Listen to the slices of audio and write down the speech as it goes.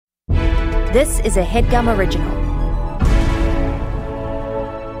This is a HeadGum original.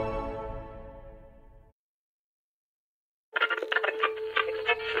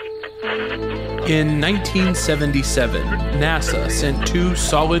 In 1977, NASA sent 2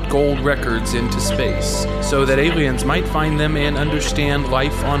 solid gold records into space so that aliens might find them and understand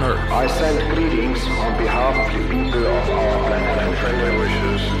life on Earth. I send greetings on behalf of the people of our planet and friendly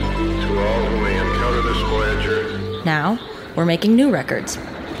wishes to all who may encounter this Voyager. Now, we're making new records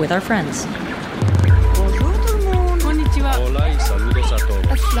with our friends.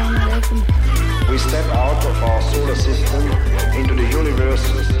 We step out of our solar system into the universe,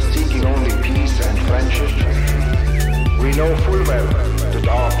 seeking only peace and friendship. We know full well that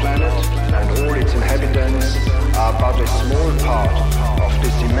our planet and all its inhabitants are but a small part of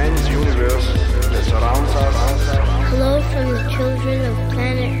this immense universe that surrounds us. Hello from the children of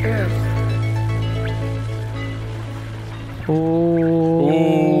planet Earth.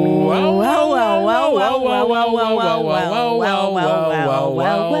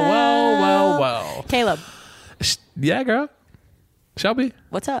 Caleb. Yeah, girl. Shelby.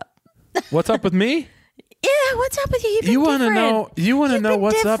 What's up? What's up with me? Yeah, what's up with you? You want to know? You want to know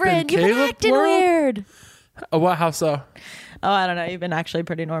what's up in You've been Caleb's acting world? weird. What? How so? Oh, I don't know. You've been actually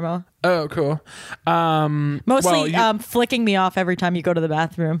pretty normal. Oh, cool. Mostly flicking me off every time you go to the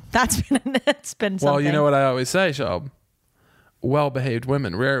bathroom. That's been it's been something. Well, you know what I always say, Shelb. Well-behaved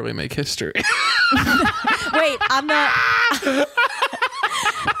women rarely make history. Wait, I'm not.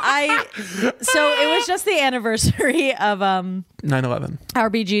 So it was just the anniversary of 9/11.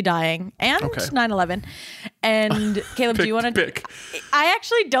 RBG dying and 9/11. And Caleb, do you want to? I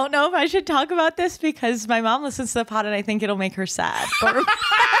actually don't know if I should talk about this because my mom listens to the pod and I think it'll make her sad. But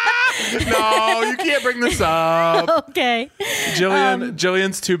No, you can't bring this up. Okay.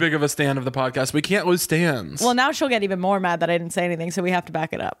 Jillian's too big of a stan of the podcast. We can't lose stans. Well, now she'll get even more mad that I didn't say anything, so we have to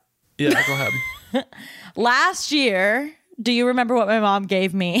back it up. Yeah, go ahead. Last year, do you remember what my mom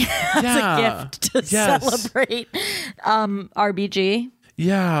gave me as a gift to celebrate RBG?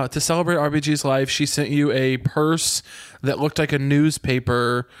 Yeah, to celebrate RBG's life, she sent you a purse that looked like a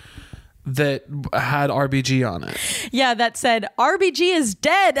newspaper that had RBG on it. Yeah, that said, RBG is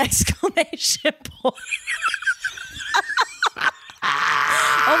dead! Exclamation point.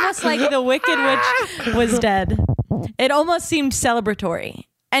 Almost like the Wicked Witch was dead. It almost seemed celebratory.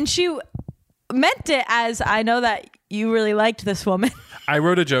 And she meant it as, I know that you really liked this woman. I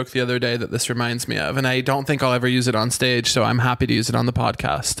wrote a joke the other day that this reminds me of, and I don't think I'll ever use it on stage, so I'm happy to use it on the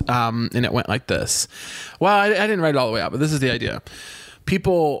podcast. And it went like this. Well, I didn't write it all the way out, but this is the idea.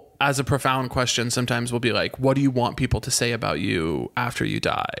 People, as a profound question, sometimes will be like, what do you want people to say about you after you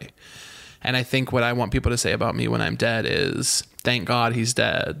die? And I think what I want people to say about me when I'm dead is, thank God he's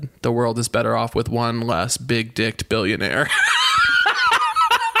dead. The world is better off with one less big-dicked billionaire.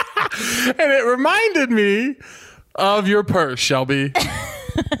 And it reminded me of your purse, Shelby.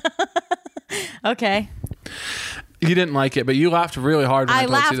 Okay. You didn't like it, but you laughed really hard when I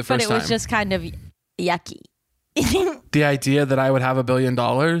told you the first time. I laughed, but it was just kind of yucky. The idea that I would have $1 billion?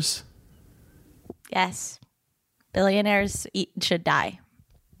 Yes. Billionaires should die.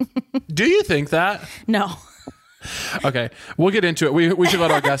 Do you think that? No. Okay, we'll get into it. We should let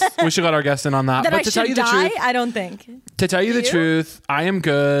our guest in on that. That but I to tell should you the die? truth, I don't think. To tell you the truth, I am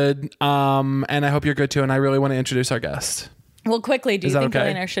good, and I hope you're good too. And I really want to introduce our guest. Well, quickly, do you think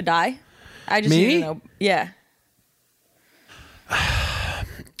billionaires should die? I just need to know. Yeah.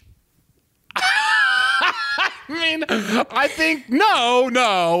 I mean, I think no,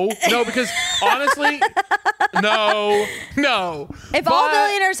 because honestly, no. If all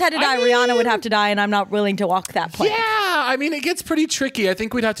billionaires had to die, Rihanna would have to die, and I'm not willing to walk that plank. Yeah, I mean, it gets pretty tricky. I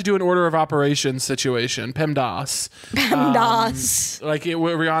think we'd have to do an order of operations situation. PEMDAS.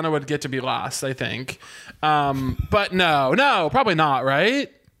 Rihanna would get to be last, I think. But no, probably not, right?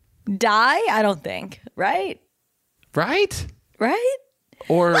 Die? I don't think. Right?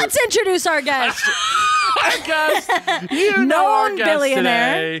 Or let's introduce our guest. Our guest, you know our guest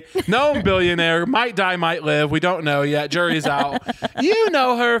billionaire today. Known billionaire, might die, might live. We don't know yet. Jury's out. You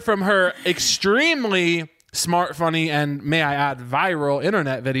know her from her extremely smart, funny, and may I add, viral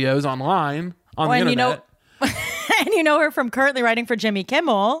internet videos online on the internet. And you know her from currently writing for Jimmy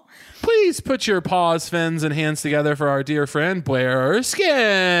Kimmel. Please put your paws, fins, and hands together for our dear friend Blaire Erskine.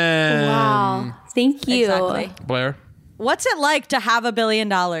 Wow, thank you, exactly. Blaire. What's it like to have $1 billion?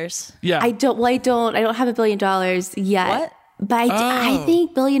 Yeah. I don't have $1 billion yet. What? But I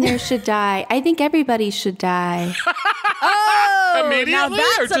think billionaires should die. I think everybody should die. Immediately? Now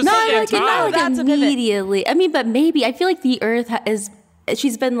that's or just not that's immediately. I mean, but maybe. I feel like the earth is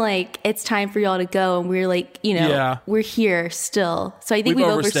she's been like, it's time for y'all to go, and we're like, we're here still. So I think we've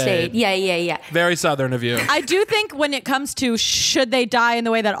overstayed. Yeah. Very Southern of you. I do think when it comes to should they die in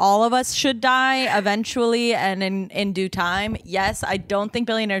the way that all of us should die eventually and in due time, yes, I don't think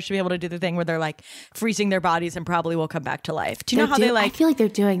billionaires should be able to do the thing where they're like freezing their bodies and probably will come back to life. Do you know how they like? I feel like they're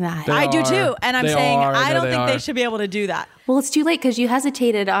doing that. I do too, and I'm saying I don't think they should be able to do that. Well, it's too late because you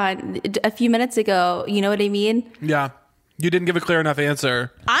hesitated on a few minutes ago. You know what I mean? Yeah. You didn't give a clear enough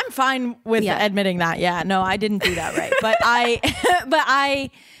answer. I'm fine with admitting that. Yeah, no, I didn't do that right.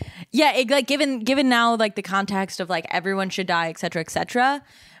 Like given now like the context of like everyone should die, et cetera,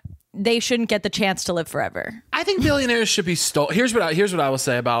 they shouldn't get the chance to live forever. I think billionaires should be stolen. Here's what I will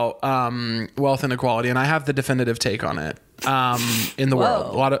say about wealth inequality, and I have the definitive take on it in the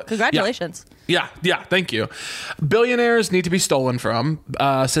world. A lot of congratulations. Yeah, thank you. Billionaires need to be stolen from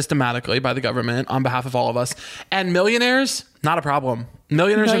systematically by the government on behalf of all of us. And millionaires, not a problem.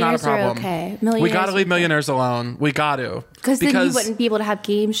 Millionaires are not a problem. Okay. We got to leave millionaires alone. We got to. Because then you wouldn't be able to have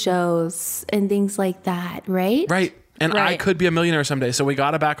game shows and things like that, right? Right. And I could be a millionaire someday, so we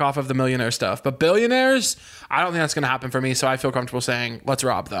got to back off of the millionaire stuff. But billionaires, I don't think that's going to happen for me, so I feel comfortable saying, let's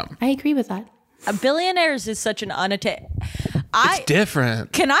rob them. I agree with that. Billionaires is such an it's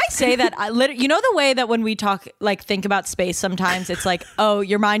different. Can I say that you know the way that when we talk, like think about space sometimes it's like, oh,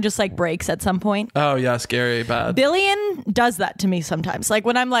 your mind just like breaks at some point. Oh yeah, scary, bad. Billion does that to me sometimes. Like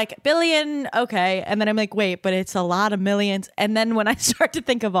when I'm like, billion, okay. And then I'm like, wait, but it's a lot of millions. And then when I start to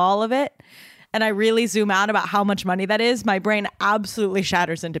think of all of it and I really zoom out about how much money that is, my brain absolutely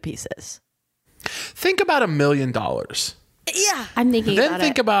shatters into pieces. Think about $1 million. Yeah, I'm thinking then about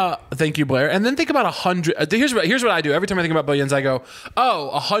think it. about, thank you, Blaire. And then think about 100. Here's what I do. Every time I think about billions, I go,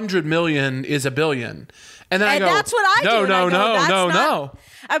 oh, 100 million is $1 billion. And then I go, that's what I do. No.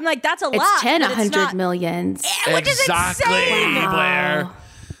 I'm like, that's a lot. It's 100 millions. Which is insane. Wow. Blaire.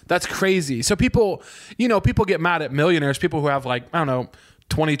 That's crazy. So people get mad at millionaires, people who have like, I don't know,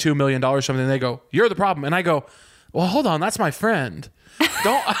 $22 million or something. They go, you're the problem. And I go, well, hold on. That's my friend.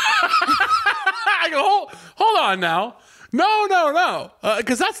 Don't. I go, hold on now. No.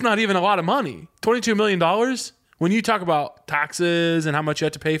 Because that's not even a lot of money. $22 million. When you talk about taxes and how much you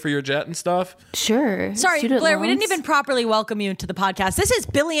have to pay for your jet and stuff. Sure. Sorry, Student Blaire, loans. we didn't even properly welcome you to the podcast. This is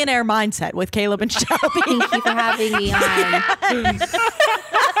Billionaire Mindset with Caleb and Shelby. Thank you for having me on.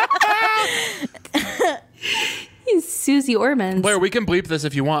 Susie Ormans. Blaire, we can bleep this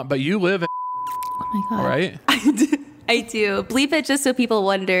if you want, but you live in Oh my God. right? I do. Bleep it just so people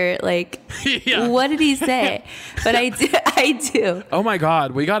wonder, like, Yeah. what did he say? But I do. Oh my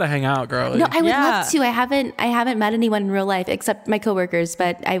God, we got to hang out, girlie. No, I would love to. I haven't met anyone in real life except my coworkers,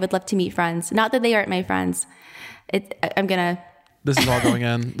 but I would love to meet friends. Not that they aren't my friends. I'm going to. This is all going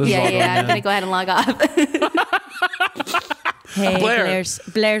in. I'm going to go ahead and log off. Hey, Blaire.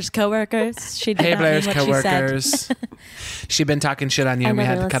 Blair's coworkers. She did Hey, not Blaire's mean what she said. coworkers. She been talking shit on you, and we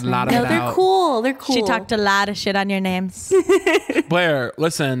had to cut a lot of it they're out. cool. They're cool. She talked a lot of shit on your names. Blaire,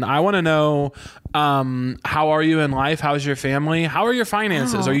 listen, I want to know, how are you in life? How's your family? How are your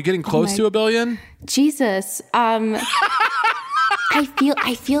finances? Are you getting close to $1 billion? Jesus. I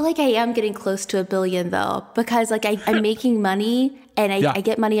feel like I am getting close to $1 billion though, because like I'm making money and I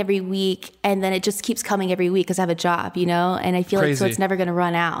get money every week, and then it just keeps coming every week because I have a job, and I feel like so it's never going to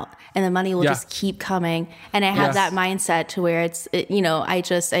run out, and the money will just keep coming. And I have that mindset to where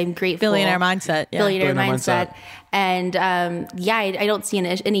I'm grateful. Billionaire mindset. Yeah. Billionaire mindset. And I don't see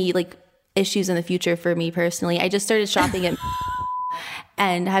any like issues in the future for me personally. I just started shopping at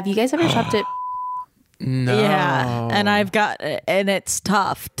and have you guys ever shopped at No. Yeah, and it's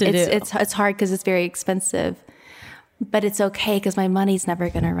tough to do. It's hard because it's very expensive, but it's okay because my money's never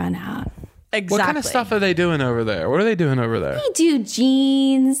going to run out. Exactly. What kind of stuff are they doing over there? What are they doing over there? They do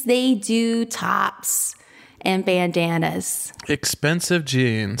jeans, they do tops and bandanas. Expensive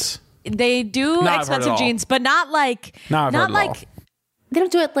jeans. They do Not expensive jeans, but not like They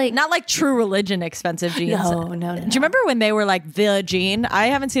don't do it like not like True Religion expensive jeans. No. Do you remember when they were like the jean? I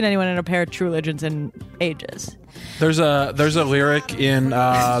haven't seen anyone in a pair of True Religions in ages. There's a lyric in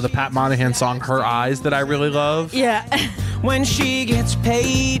the Pat Monahan song "Her Eyes" that I really love. Yeah. When she gets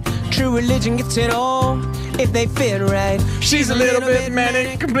paid, True Religion gets it all. If they fit right, She's a little bit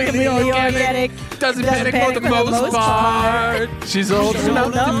manic, completely organic. Doesn't panic for the most part. She's old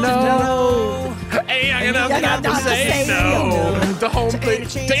enough to know. Ain't young enough not to say no. Don't think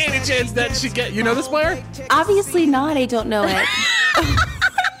to any chance that she get. You know this, Blaire? obviously not. I don't know it.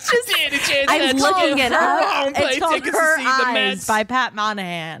 Just any chance I'm looking it up. It's called Her Eyes by Pat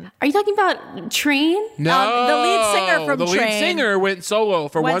Monahan. Are you talking about Train? No, the lead singer from the lead Train singer went solo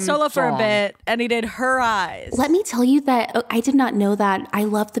for one for a song. bit, and he did Her Eyes. Let me tell you that I did not know that. I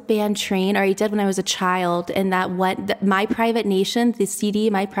love the band Train, or I did when I was a child, and My Private Nation, the CD,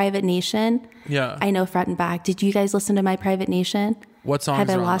 My Private Nation. Yeah. I know front and back. Did you guys listen to My Private Nation? What songs Have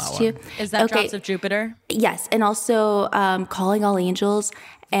I are on lost that you? one? Is that Drops of Jupiter? Yes, and also Calling All Angels.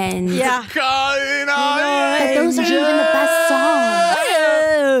 And Yeah. but those aren't even the best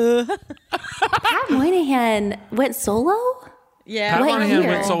songs. Pat Monahan went solo? Yeah. Pat What Monahan year?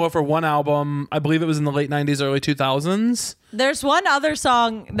 went solo for one album. I believe it was in the late 90s, early 2000s. There's one other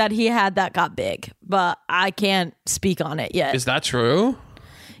song that he had that got big, but I can't speak on it yet. Is that true?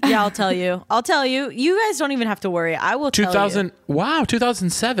 Yeah, I'll tell you. You guys don't even have to worry. I will tell you.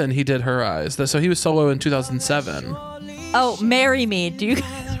 2007 he did Her Eyes. So he was solo in 2007. Oh, Marry Me. Do you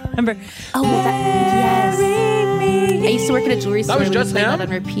guys remember? Oh, yes. I used to work at a jewelry store. was We just played him? that on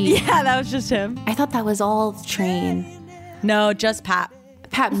repeat. Yeah, that was just him. I thought that was all Train. No, just Pat.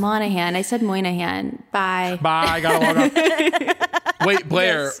 Pat Monahan. I said Moynihan. Bye. Bye, gotta log off. Wait,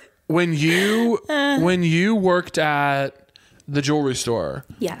 Blaire, Yes. when you worked at the jewelry store,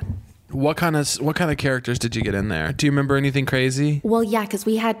 Yeah. what kind of characters did you get in there? Do you remember anything crazy? Well, yeah, because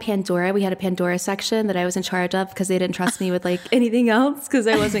we had Pandora. We had a Pandora section that I was in charge of because they didn't trust me with like anything else because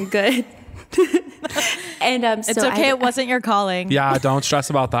I wasn't good. And It's okay. It wasn't your calling. Yeah, don't stress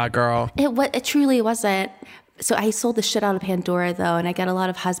about that, girl. It truly wasn't. So I sold the shit out of Pandora though, and I got a lot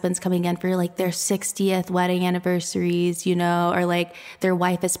of husbands coming in for like their 60th wedding anniversaries, or like their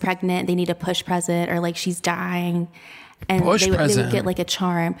wife is pregnant, they need a push present, or like she's dying. And Push they would present. get like a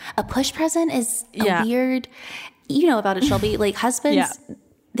charm. A push present is Yeah. a weird, you know about it, Shelby. Like husbands,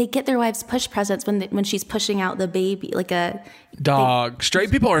 they get their wives push presents when she's pushing out the baby, like a Dog.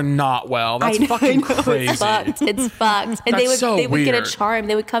 Straight people are not well. That's fucking crazy. It's fucked. It's fucked. And That's so they would get a weird. charm.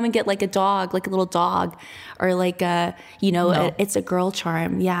 They would come and get like a dog, like a little dog, or like it's a girl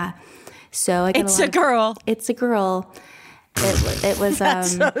charm. Yeah. So I got It's a girl. It's a girl. It was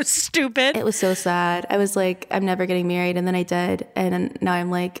That's so stupid. it was so sad. I was like, I'm never getting married, and then I did, and now I'm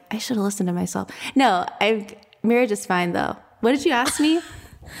like, I should have listened to myself. No, marriage is fine though. What did you ask me?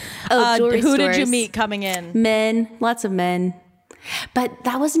 Jewelry who did you stores. meet coming in? Men, lots of men. But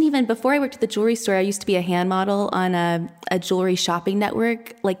that wasn't even before I worked at the jewelry store. I used to be a hand model on a jewelry shopping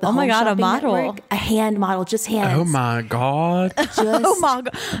network, like the Oh my Home God, a Shopping model. Network. A hand model, just hands. Oh my God. Oh my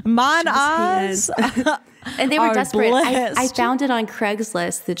God. Mine eyes. And they were are desperate. I blessed. found it on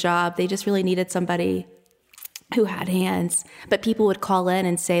Craigslist, the job. They just really needed somebody who had hands. But people would call in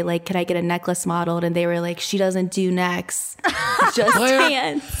and say, like, could I get a necklace modeled? And they were like, she doesn't do necks, just Blaire.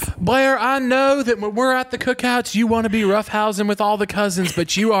 hands. Blaire, I know that when we're at the cookouts, you want to be roughhousing with all the cousins,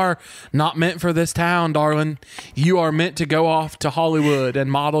 but you are not meant for this town, darling. You are meant to go off to Hollywood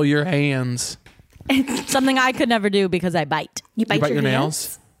and model your hands. Something I could never do because I bite. You bite, You bite your hands?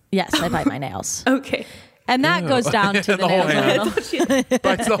 nails? Yes, I bite my nails. Okay. And that goes down to the The whole nail hand. model.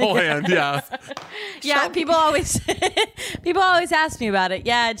 Bites the whole hand, yeah. Yeah, people always ask me about it.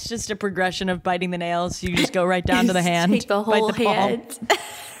 Yeah, it's just a progression of biting the nails. You just go right down to the hand. Take the bite whole palm. hand.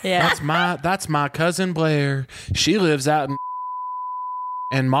 Yeah. That's my cousin Blaire. She lives out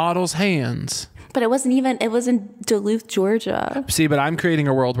and models hands. But it was in Duluth, Georgia. See, but I'm creating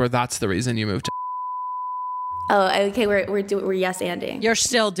a world where that's the reason you moved to. Oh, okay. We're yes-anding. You're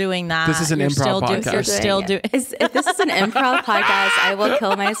still doing that. This is an You're improv still podcast. You're still doing. If this is an improv podcast, I will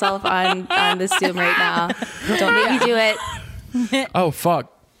kill myself on the Zoom right now. Don't make me do it. Oh, fuck.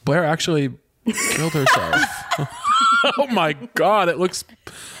 Blaire actually killed herself. Oh my God, it looks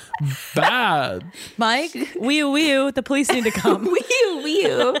bad. Mike, wee-oo, the police need to come. Wee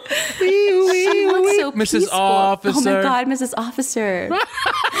She looks so Mrs. peaceful. Officer. Oh my God, Mrs. Officer.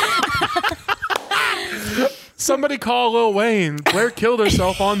 Somebody call Lil Wayne. Blaire killed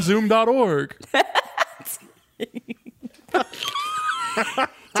herself on Zoom.org.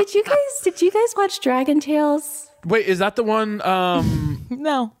 Did you guys watch Dragon Tales? Wait, is that the one?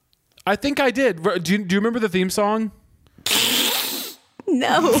 No. I think I did. Do you remember the theme song?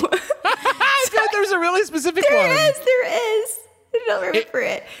 No. I feel like there's a really specific one. There is. I don't remember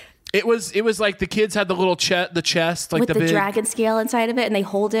it. It was like the kids had the little the chest, like With the the big dragon scale inside of it, and they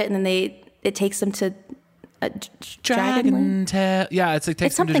hold it, and then it takes them to a dragon tail. Yeah, it's like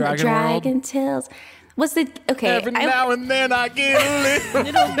takes It's them to something Dragon World. Tales. Was the okay? Every now and then I get a little.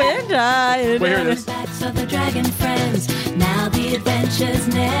 Little bit. Wait, here it is. Backs of the dragon friends. Now the adventures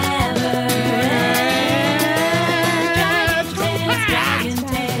never end. Dragon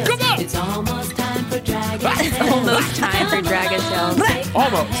tales. Come on. It's almost time for dragon tales. Almost time for Dragon Tales.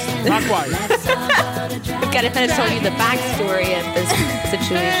 Almost. Not quite. We've got to finish telling you the backstory of this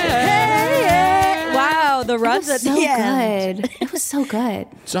situation. Wow, the runs at So the end. good. It was so good.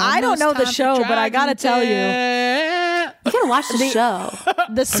 I don't know the show, but I gotta tell you, You gotta watch the show.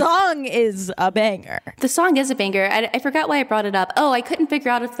 the song is a banger. The song is a banger. I forgot why I brought it up. Oh, I couldn't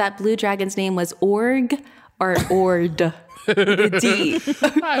figure out if that blue dragon's name was Org or Ord. With a D.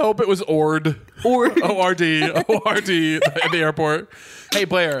 I hope it was Ord. O-R-D. O-R-D at the airport. Hey,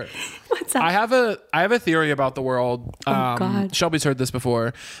 Blaire. What's up? I have a theory about the world. God. Shelby's heard this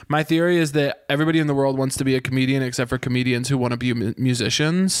before. My theory is that everybody in the world wants to be a comedian except for comedians who want to be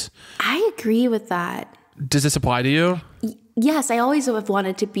musicians. I agree with that. Does this apply to you? Yes, I always have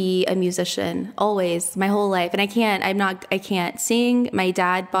wanted to be a musician, always, my whole life. And I can't sing. My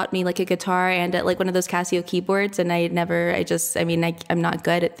dad bought me like a guitar and like one of those Casio keyboards. And I'm not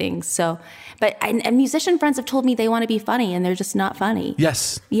good at things. So, and musician friends have told me they want to be funny and they're just not funny.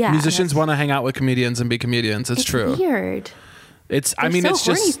 Yes. Yeah. Musicians want to hang out with comedians and be comedians. It's true. Weird. It's They're it's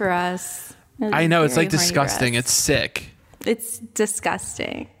so horny just, for us. I know. It's Very like horny for disgusting. us. It's sick. It's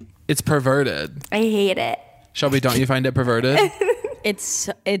disgusting. It's perverted. I hate it. Shelby, don't you find it perverted? It's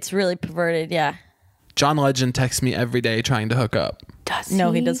really perverted. Yeah. John Legend texts me every day trying to hook up.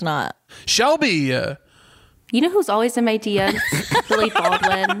 No, he does not. Shelby! You know who's always in my DMs? Billy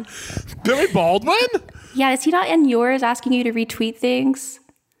Baldwin. Billy Baldwin? Yeah, is he not in yours asking you to retweet things?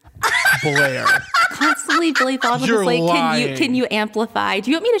 Blaire. Constantly Billy Baldwin You're is like, lying. can you amplify?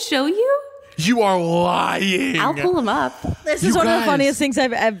 Do you want me to show you? You are lying. I'll pull him up. This is one of the funniest things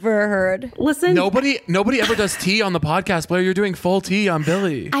I've ever heard. Listen. Nobody ever does tea on the podcast. Blaire, you're doing full tea on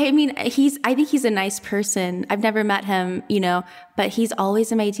Billy. I mean, I think he's a nice person. I've never met him, but he's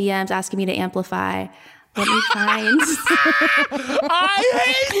always in my DMs asking me to amplify. Let me find. I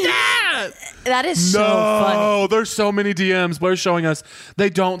hate that. That is so funny. No, there's so many DMs. Blaire's showing us. They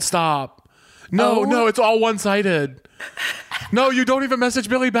don't stop. No, it's all one-sided. No, you don't even message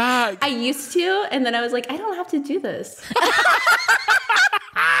Billy back. I used to, and then I was like, I don't have to do this.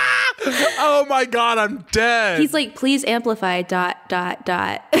 Oh my God, I'm dead. He's like, please amplify ...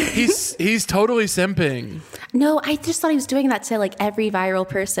 He's totally simping. No, I just thought he was doing that to like every viral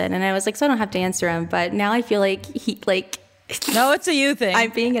person, and I was like, so I don't have to answer him. But now I feel like No, it's a you thing.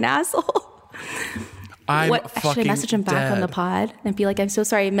 I'm being an asshole. I'm Should fucking I message him back dead. on the pod and be like, I'm so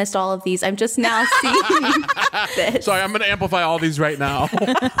sorry I missed all of these. I'm just now seeing this. Sorry, I'm going to amplify all these right now. I'm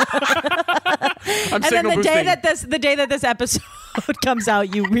and then signal the day boosting. that this episode comes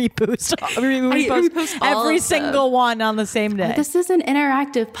out, you repost all every of single one on the same day. This is an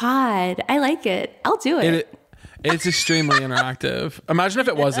interactive pod. I like it. I'll do it. It's extremely interactive. Imagine if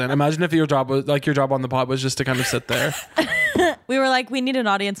it wasn't. Imagine if your job on the pod was just to kind of sit there. We were like, we need an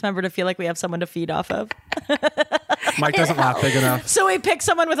audience member to feel like we have someone to feed off of. Mike doesn't laugh big enough. So we picked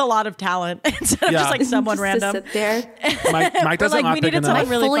someone with a lot of talent instead of Yeah. just like someone Just random. to sit there. Mike doesn't like, laugh we big needed enough. someone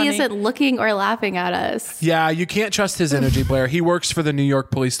really Fully funny. isn't looking or laughing at us. Yeah, you can't trust his energy, Blaire. He works for the New York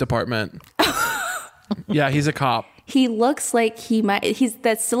Police Department. Yeah, he's a cop. He looks like he's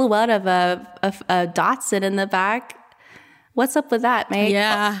that silhouette of a Dotson in the back. What's up with that, mate?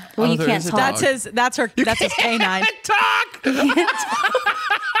 Yeah. Well, you there can't is a talk. dog. That's his canine. Talk!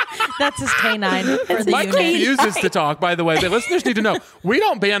 That's his canine for the Mike unit. refuses to talk, by the way. The listeners need to know. We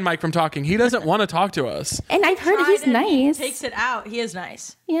don't ban Mike from talking. He doesn't want to talk to us. And I've heard he's nice. Takes it out. He is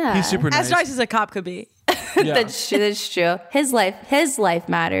nice. Yeah. He's super nice. As nice as a cop could be. Yeah. That's true. His life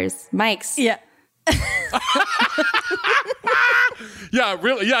matters. Mike's. Yeah. Yeah,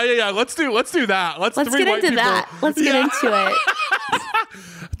 really. Yeah. Let's do that. Let's Let's three get white into people. that. Let's get into it.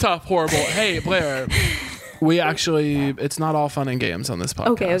 Tough, horrible. Hey, Blaire. It's not all fun and games on this podcast.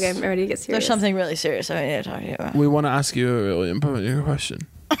 Okay, I'm ready to get serious. There's something really serious I need to talk to you about. We want to ask you a really important question.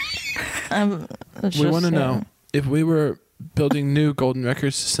 We want to know if we were building new golden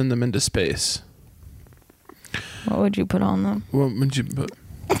records to send them into space, What would you put on them? what would you put?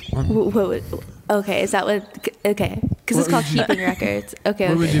 Okay, is that what? Okay, because it's called keeping records. Okay,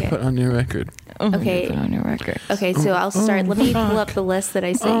 What would you okay. put on your record? Okay. Put on your record. Okay, so I'll start. Let me pull up the list that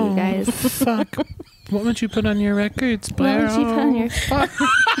I sent you guys. Fuck. What would you put on your records, What Blaire? would you put on your?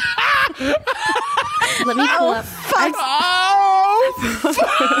 Let me pull up.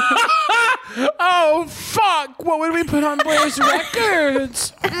 Oh fuck! What would we put on Blaire's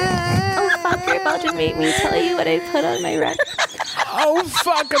records? Oh fuck! You're about to make me tell you what I put on my record. Oh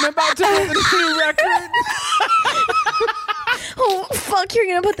fuck! I'm about to make a new record. Oh, fuck, you're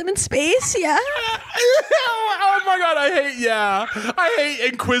gonna put them in space? Yeah. Oh my god! I hate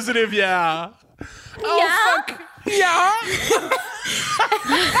inquisitive. Yeah. Oh fuck! Yeah.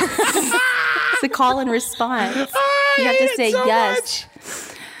 It's a call and response. You have to say so yes.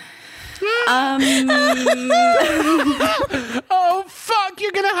 Oh fuck!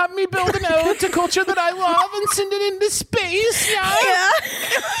 You're gonna have me build an ode to culture that I love and send it into space. Yeah.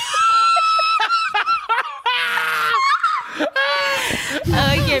 Oh,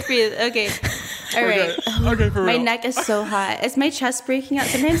 I can't breathe. Okay. All right. Okay, for real. My neck is so hot. Is my chest breaking out?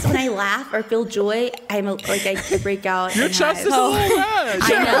 Sometimes when I laugh or feel joy, I break out. Your chest is a little red.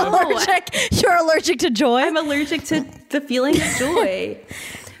 I know. You're allergic to joy? I'm allergic to the feeling of joy.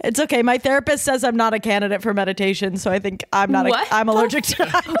 It's okay. My therapist says I'm not a candidate for meditation, so I think I'm not. What? I'm allergic to.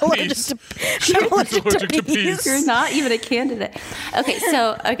 I'm allergic to peace. You're not even a candidate. Okay,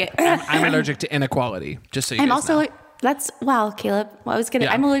 so I'm allergic to inequality. Just so you. I'm guys also. know. That's wow, Caleb. Well, I was gonna.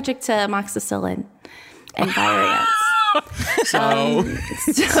 Yeah. I'm allergic to amoxicillin and variants. So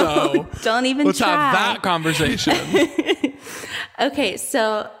don't even let's try. have that conversation. Okay,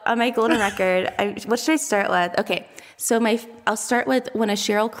 so on my golden record, what should I start with? Okay, so I'll start with when a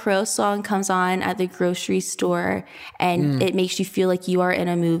Sheryl Crow song comes on at the grocery store and it makes you feel like you are in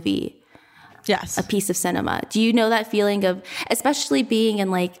a movie. Yes. A piece of cinema. Do you know that feeling of, especially being in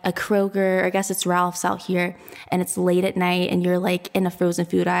like a Kroger, or I guess it's Ralph's out here, and it's late at night and you're like in a frozen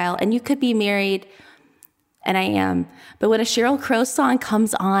food aisle and you could be married, and I am, but when a Sheryl Crow song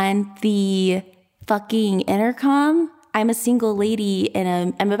comes on the fucking intercom, I'm a single lady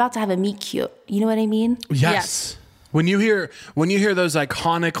and I'm about to have a meet cute. You know what I mean? Yes. When you hear those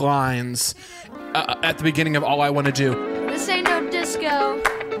iconic lines at the beginning of All I Want to Do. This ain't no disco.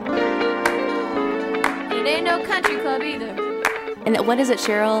 It ain't no country club either. And what is it,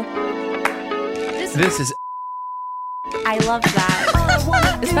 Cheryl? This is. I love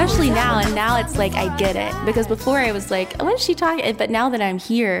that. Especially now. And now it's like, I get it. Because before I was like, what is she talking? But now that I'm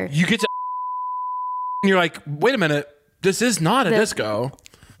here. You get to. And you're like, wait a minute. This is not a disco.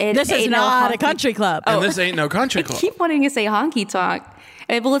 This is not a country club. And this ain't no country club. I keep wanting to say honky tonk.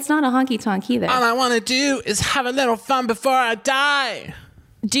 Well, it's not a honky tonk either. All I want to do is have a little fun before I die.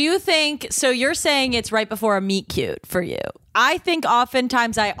 Do you think, so you're saying it's right before a meet cute for you? I think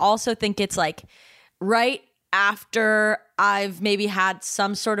oftentimes I also think it's like right after I've maybe had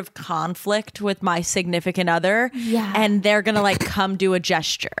some sort of conflict with my significant other. Yeah. And they're going to like come do a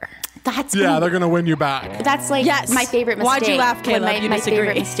gesture. That's Yeah, they're going to win you back. That's like my favorite mistake. Why'd you laugh, Caleb? When You my disagree.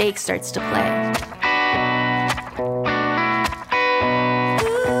 favorite mistake starts to play.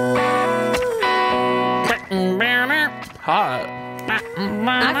 Hot.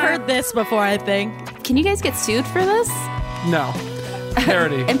 I've heard this before, I think. Can you guys get sued for this? No.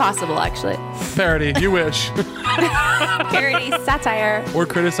 Parody. Impossible, actually. Parody. You wish. Parody, satire. We're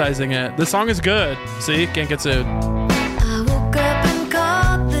criticizing it. The song is good. See? Can't get sued. I woke up and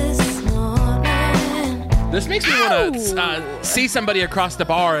called this morning. This makes me want to see somebody across the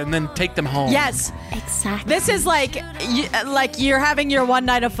bar and then take them home. Yes. Exactly. This is like you're having your one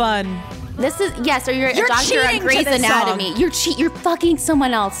night of fun. This is, yes, or you're a doctor cheating on to Grey's this Anatomy. song. You're fucking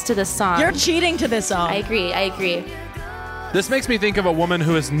someone else to this song. You're cheating to this song. I agree. This makes me think of a woman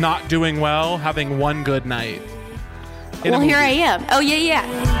who is not doing well having one good night. Well, here I am. Oh, yeah.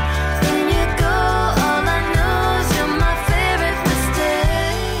 When you go, all I know is you're my favorite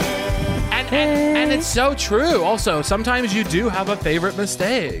mistake. And it's so true. Also, sometimes you do have a favorite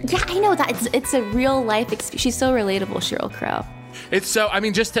mistake. Yeah, I know that. It's a real life experience. She's so relatable, Sheryl Crow. It's so, I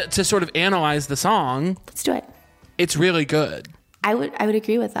mean, just to sort of analyze the song, Let's do it. it's really good. I would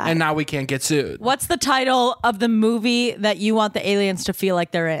agree with that. And now we can't get sued. What's the title of the movie that you want the aliens to feel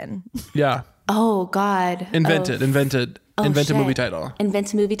like they're in? Yeah. Oh, God. Invented shit. movie title.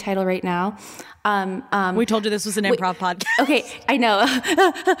 Invent a movie title right now. We told you this was an improv podcast. Okay, I know.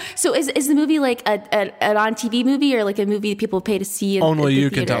 So is the movie like an on TV movie or like a movie that people pay to see? Only in the you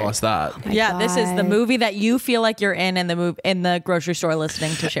can theater? tell us that. Oh my Yeah, this is the God. movie that you feel like you're in the grocery store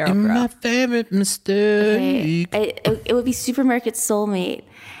listening to Sheryl Crow. My favorite mistake. It would be Supermarket Soulmate.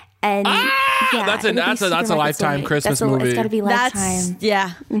 And yeah, that's a it would be Lifetime Supermarket Soulmate. Christmas It's movie. got to be Lifetime.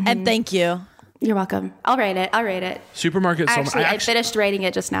 Yeah. And thank you. You're welcome. I'll write it. Supermarket Soulmate. Actually, I finished writing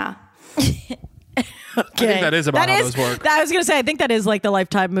it just now. I think that is about how those work. I was going to say, I think that is like the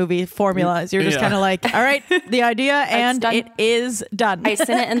Lifetime movie formulas. You're just Yeah. kind of like, all right, the idea and done. it is done. I sent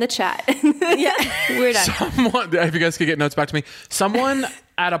it in the chat. Yeah, we're done. Someone, if you guys could get notes back to me. Someone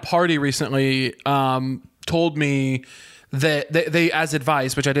at a party recently told me that they, as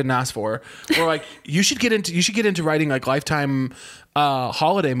advice, which I didn't ask for, were like, you should get into writing like Lifetime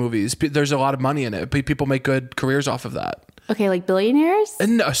holiday movies. There's a lot of money in it. People make good careers off of that. Okay, like billionaires?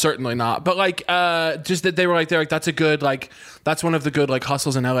 No, certainly not. But like, just that they're like, that's a good, like, that's one of the good like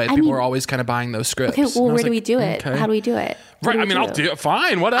hustles in LA. People are always kind of buying those scripts. Okay, well, And I was where do like, we do it? okay. How do we do it? What Right. do I we mean, I'll do it.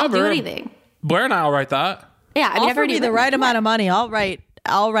 Fine. Whatever. I'll do anything. Blaire and I will write that. Yeah, I mean, offer me the right amount of money. I'll write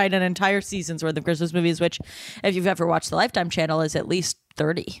an entire season's worth of Christmas movies, which, if you've ever watched the Lifetime channel, is at least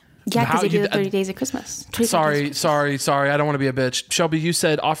 30. Yeah, because they do the 30 days of Christmas. Sorry. I don't want to be a bitch. Shelby, you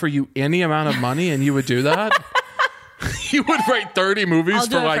said offer you any amount of money and you would do that? You would write 30 movies I'll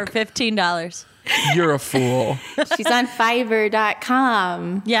do for it like for $15. You're a fool. She's on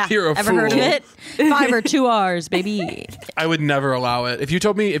Fiverr.com. Yeah. You're a Ever fool. heard of it? Fiverr 2 hours, baby. I would never allow it. If you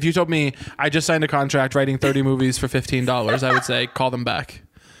told me I just signed a contract writing 30 movies for $15, I would say call them back.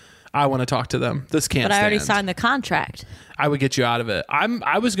 I want to talk to them. This can't But I already stand. signed the contract. I would get you out of it.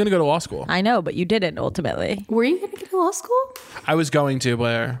 I was going to go to law school. I know, but you didn't ultimately. Were you going to go to law school? I was going to,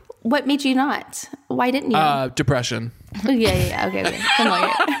 Blaire. What made you not? Why didn't you? Depression. Yeah. Okay.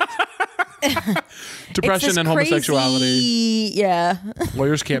 Familiar. Depression and homosexuality. Yeah.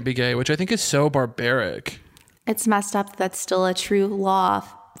 Lawyers can't be gay, which I think is so barbaric. It's messed up. That's still a true law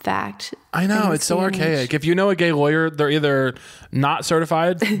fact. I know, it's so archaic. If you know a gay lawyer, they're either not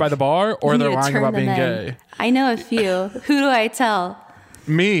certified by the bar or they're lying about being gay. I know a few. Who do I tell?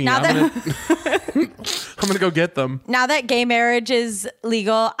 Me. Now I'm gonna go get them. Now that gay marriage is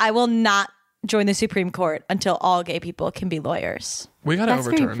legal, I will not join the Supreme Court until all gay people can be lawyers. We gotta That's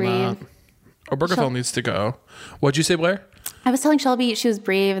very overturn that. Obergefell needs to go. What'd you say, Blaire? I was telling Shelby she was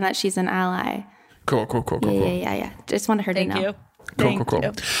brave and that she's an ally. Cool. Yeah. Just wanted her to know. Thank you. Cool.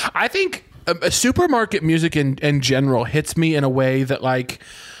 Thank you. I think supermarket music in general hits me in a way that like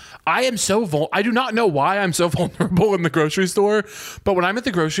I am so I do not know why I'm so vulnerable in the grocery store, but when I'm at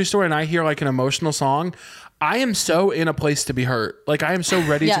the grocery store and I hear like an emotional song, I am so in a place to be hurt. Like I am so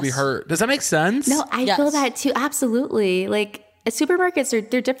ready to be hurt. Does that make sense? No, I feel that too. Absolutely. Like supermarkets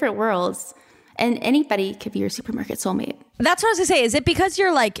they're different worlds. And anybody could be your supermarket soulmate. That's what I was gonna say. Is it because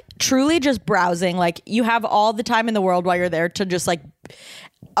you're like truly just browsing? Like you have all the time in the world while you're there to just like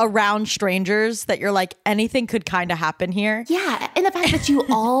around strangers that you're like anything could kind of happen here? Yeah. And the fact that you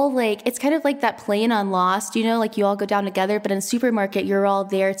all like, it's kind of like that plane on Lost, you know, like you all go down together, but in a supermarket, you're all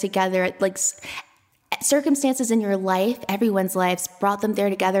there together. Like circumstances in your life, everyone's lives brought them there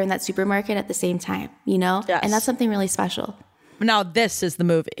together in that supermarket at the same time, you know? Yes. And that's something really special. Now this is the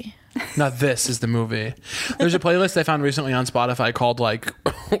movie. Now this is the movie. There's a playlist I found recently on Spotify called like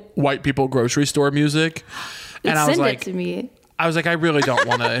white people grocery store music. And I was Send like, it to me. I was like, I really don't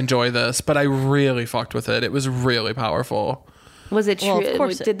want to enjoy this, but I really fucked with it. It was really powerful. Was it true? Well, of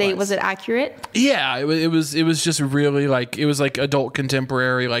course Was it accurate? Yeah, it was just really like, it was like adult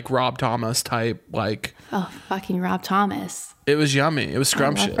contemporary, like Rob Thomas type, like. Oh, fucking Rob Thomas. It was yummy. It was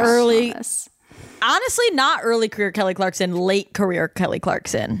scrumptious. Early. Honestly, not early career Kelly Clarkson, late career Kelly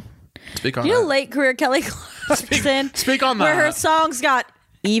Clarkson. Speak on You know, that. late career Kelly Clarkson. Speak on that. Where her songs got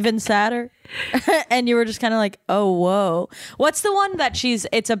even sadder. And you were just kind of like, oh, whoa. What's the one that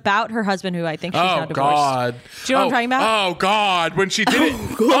it's about her husband who I think she's now divorced. God. Do you know what I'm talking about? Oh God. When she did it.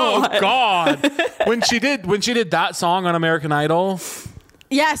 Oh God. When she did that song on American Idol.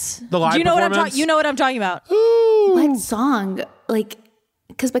 Yes. The live Do you know performance? you know what I'm talking about? What song? Like,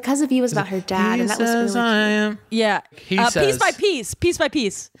 because of you was about her dad, and that was really cute. Yeah. He Piece says- by piece. Piece by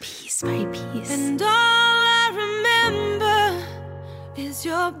piece. Piece by piece. And all I remember is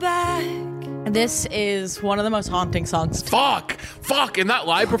your back. This is one of the most haunting songs. Fuck. In that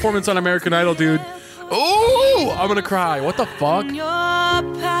live performance on American Idol, dude. Ooh, I'm gonna cry. What the fuck? Your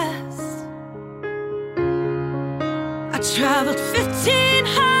past. I traveled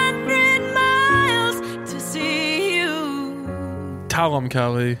 1,500 miles to see you. Tell him,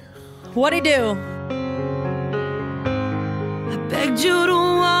 Kelly. What'd he do? I begged you to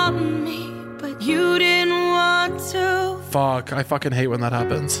want me, but you didn't want to. Fuck. I fucking hate when that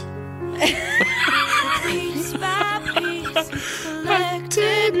happens. Piece by piece,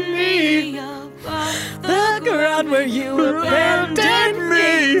 collected me above The ground where you abandoned me.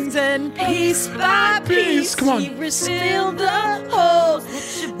 And piece by piece, Come on. he refilled the holes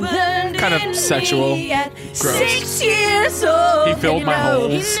that you burned Kind of in sexual. me at Gross. 6 years old. He filled And my you know,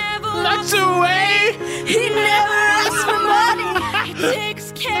 holes. Locked away He never asked for money. He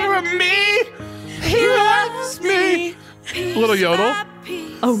takes care of me. He loves me. Little yodel.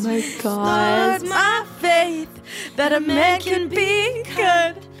 Oh my God. Lord, my faith that a man can be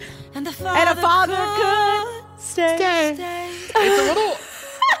good and a father could stay. It's a little.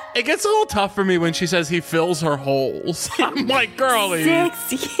 It gets a little tough for me when she says he fills her holes. I'm like, girly.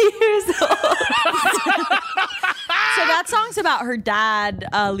 6 years old. So that song's about her dad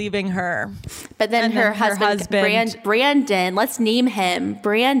leaving her. But then And her then her husband, Brandon, let's name him.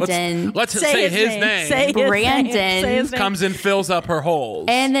 Brandon. Let's say his name. Say his Brandon name. Say his name. Comes and fills up her holes.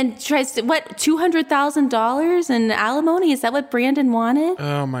 And then tries to, what, $200,000 in alimony? Is that what Brandon wanted?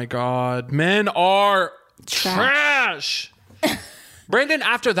 Oh my God. Men are Trash. Brandon,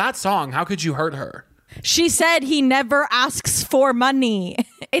 after that song, how could you hurt her? She said he never asks for money.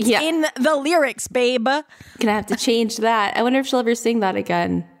 It's in the lyrics, babe. Gonna have to change that. I wonder if she'll ever sing that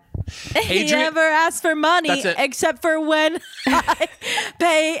again. He never asks for money except for when I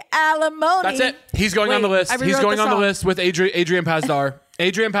pay alimony. That's it. He's going on the list. He's going on the list with Adrian Pasdar.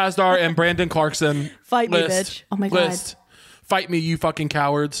 Adrian Pasdar and Brandon Clarkson. Fight me, bitch. Oh my God. List. Fight me, you fucking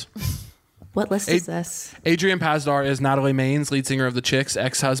cowards. What list is this? Adrian Pasdar is Natalie Main's lead singer of The Chicks'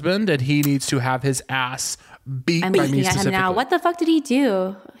 ex-husband, and he needs to have his ass beat by me looking at him specifically. now. What the fuck did he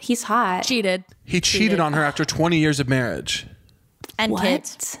do? He's hot. Cheated. He cheated on her after 20 years of marriage. And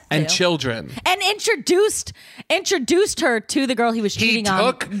kids. And children. And introduced her to the girl he was cheating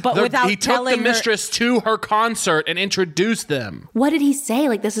on. But without he took telling the mistress to her concert and introduced them. What did he say?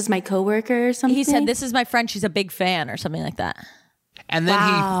 Like, this is my coworker or something? He said, this is my friend. She's a big fan or something like that. And then he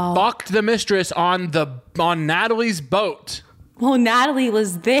fucked the mistress on Natalie's boat. Well, Natalie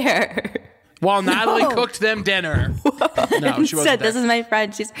was there. While Natalie cooked them dinner. No, she wasn't said, there. this is my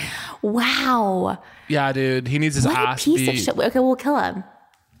friend. She's, wow. Yeah, dude. He needs his What ass a piece beat. of shit. Okay, we'll kill him.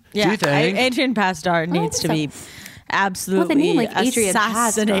 Yeah, Do you think? Adrian Pasdar needs to be absolutely name like Adrian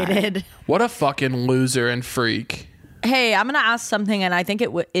assassinated. What a fucking loser and freak. Hey, I'm going to ask something, and I think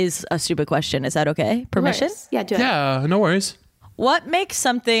it is a stupid question. Is that okay? Permission? Yeah, do it. Yeah, no worries. What makes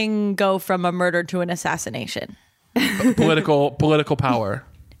something go from a murder to an assassination? Political power.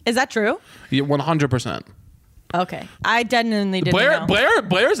 Is that true? Yeah, 100%. Okay. I genuinely didn't know.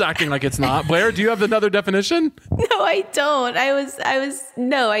 Blair's acting like it's not. Blair, do you have another definition? No, I don't.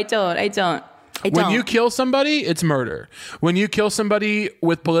 No, I don't. When you kill somebody, it's murder. When you kill somebody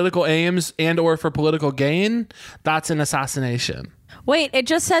with political aims and or for political gain, that's an assassination. Wait, it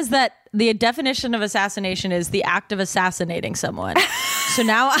just says that the definition of assassination is the act of assassinating someone. So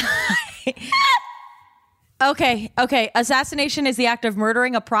now Okay. Assassination is the act of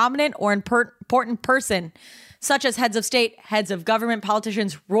murdering a prominent or important person, such as heads of state, heads of government,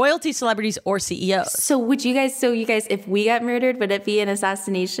 politicians, royalty, celebrities, or CEOs. So you guys, if we got murdered, would it be an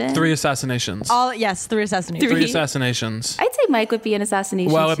assassination? 3 assassinations. 3 assassinations. 3 assassinations. I'd say Mike would be an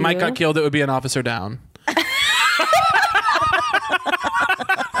assassination. Well, if too. Mike got killed, it would be an officer down.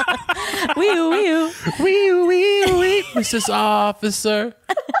 Wee-oo. Wee, Mrs. Officer.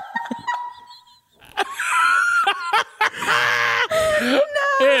 No.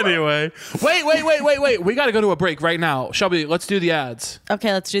 Anyway, wait. We got to go to a break right now. Shelby, let's do the ads.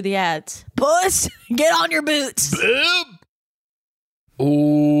 Okay, let's do the ads. Puss, get on your boots.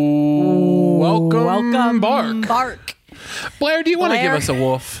 Ooh, welcome, Bark. Blaire, do you want to give us a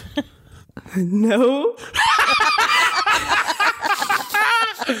woof? No.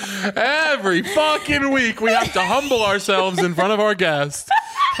 Every fucking week, we have to humble ourselves in front of our guests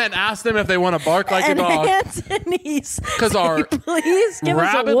and ask them if they want to bark like a dog. Because our please give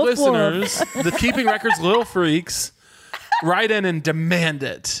rabid us a woof listeners, the Keeping Records little freaks, write in and demand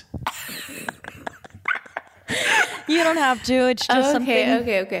it. You don't have to. It's just something.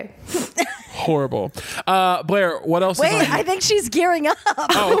 Okay. Horrible. Blaire, what else? Wait, I think she's gearing up.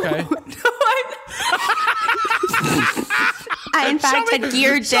 Oh, okay. I in fact had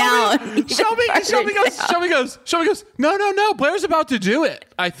geared down. Shelby goes. No. Blair's about to do it.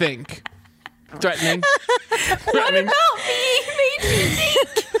 I think. Threatening. What about me made you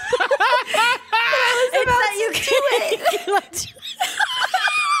think that you do it?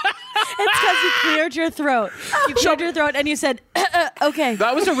 It's because you cleared your throat. You cleared your throat and you said, okay.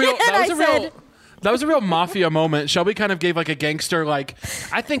 That was a real mafia moment. Shelby kind of gave like a gangster, like,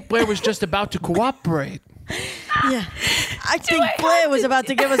 I think Blaire was just about to cooperate. Yeah. I think Blaire was about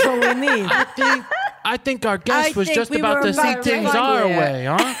to give us what we need. I think our guest was just about to see things our way,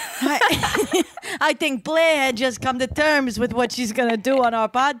 huh? I think Blaire had just come to terms with what she's going to do on our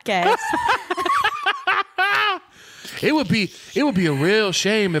podcast. It would be a real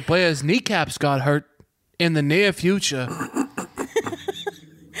shame if Blaire's kneecaps got hurt in the near future.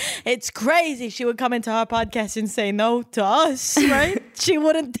 It's crazy. She would come into our podcast and say no to us, right? She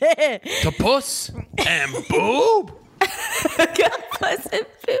wouldn't dare. To puss and boob. Puss and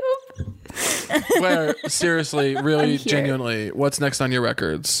boob. Blaire, seriously, really, genuinely, what's next on your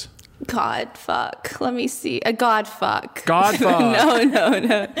records? God fuck. Let me see. A God fuck. God fuck.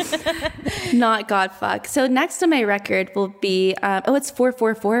 No. Not God fuck. So next on my record will be, it's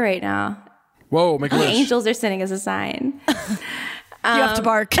 444 right now. Whoa, make a wish. Angels are sending us a sign. You have to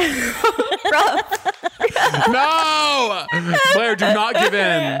bark. No! Blaire, do not give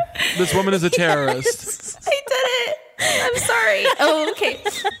in. This woman is a terrorist. I did it. I'm sorry. Oh, okay.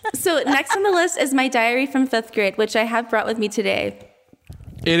 So next on the list is my diary from 5th grade, which I have brought with me today.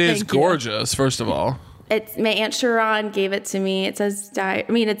 It is gorgeous, first of all. It's my Aunt Sharon gave it to me. It says diary.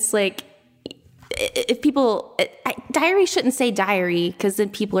 I mean, it's like if people diary shouldn't say diary because then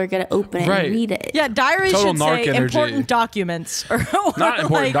people are going to open it and read it. Yeah, diary Total should say narc important energy. documents or Not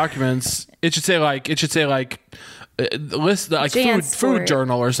important like, documents. It should say like list like food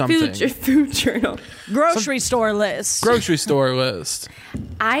journal or something. Food journal. Grocery store list. Grocery store list.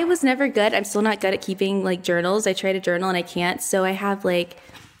 I was never good. I'm still not good at keeping like journals. I try to journal and I can't. So I have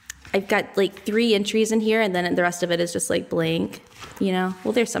I've got like 3 entries in here, and then the rest of it is just like blank. You know,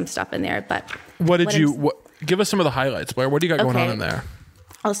 well, there's some stuff in there, but give us some of the highlights, Blaire? What do you got going on in there?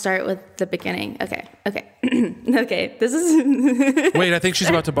 I'll start with the beginning. Okay. Okay. This is. Wait, I think she's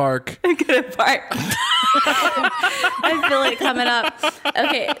about to bark. I'm gonna bark. I feel it coming up.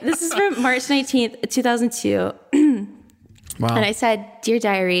 Okay, this is from March 19th, 2002. Wow. And I said, "Dear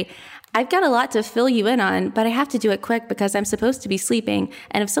Diary, I've got a lot to fill you in on, but I have to do it quick because I'm supposed to be sleeping.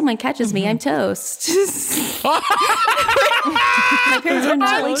 And if someone catches me, I'm toast." My parents are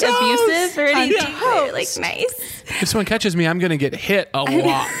not like abusive or anything. They're like nice. If someone catches me, I'm going to get hit a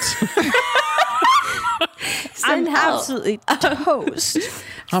lot. I'm absolutely toast.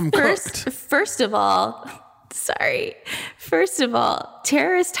 I'm cooked. First of all, terrorists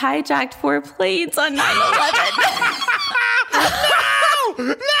hijacked 4 planes on 9/11. No!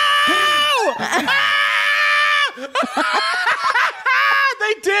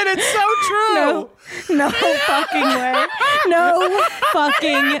 They did. It's so true. No fucking way. No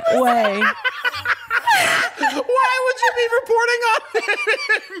fucking way. Why would you be reporting on it?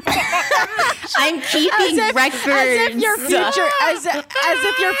 I'm keeping records. As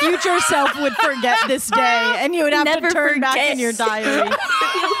if your future self would forget this day, and you would have to turn back in your diary.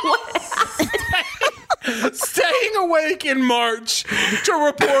 Staying awake in March to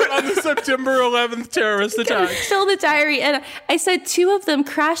report on the September 11th terrorist attack. Fill the diary, and I said 2 of them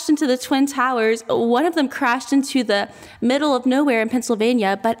crashed into the Twin Towers. 1 of them crashed into the middle of nowhere in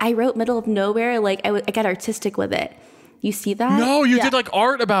Pennsylvania, but I wrote middle of nowhere like I got artistic with it. You see that? No, you did like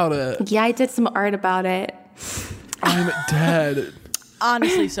art about it. Yeah, I did some art about it. I'm dead.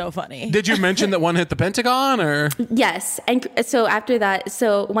 Honestly, so funny. Did you mention that one hit the Pentagon or? Yes. And so after that,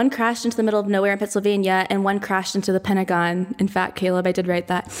 one crashed into the middle of nowhere in Pennsylvania and one crashed into the Pentagon. In fact, Caleb, I did write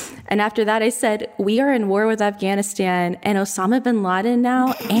that. And after that, I said, we are in war with Afghanistan and Osama bin Laden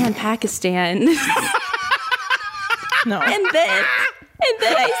now and Pakistan. No. And then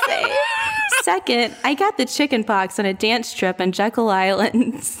I say, second, I got the chicken pox on a dance trip in Jekyll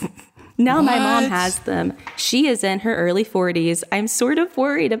Island. Now my mom has them. She is in her early 40s. I'm sort of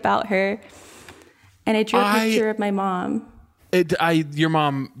worried about her. And I drew a picture of my mom. Your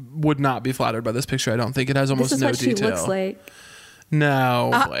mom would not be flattered by this picture. I don't think it has almost no detail. This is what she looks like. No,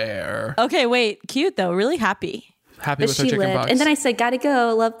 Blaire. Okay, wait. Cute though. Really happy. Happy with her chicken pox. And then I said, gotta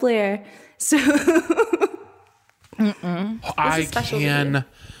go. Love Blaire. So I can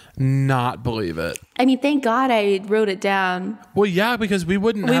not believe it. I mean, thank God I wrote it down. Well, yeah, because we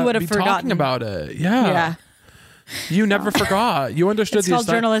would have be forgotten. talking about it. Yeah. You never forgot. You understood it's the called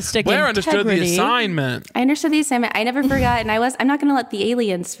journalistic Blaire integrity. understood the assignment. I understood the assignment. I never forgot, and I'm not going to let the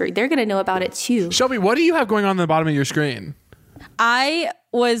aliens. They're going to know about it too. Shelby, what do you have going on the bottom of your screen? I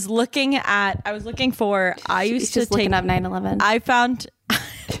was looking for. I used to looking up 9/11. I found.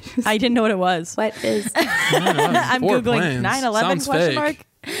 I didn't know what it was. What is? I'm googling 9/11 question mark.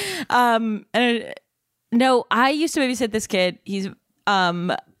 No, I used to babysit this kid.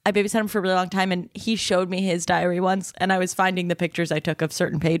 I babysat him for a really long time, and he showed me his diary once, and I was finding the pictures I took of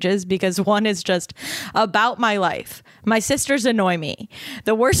certain pages because one is just about my life. My sisters annoy me.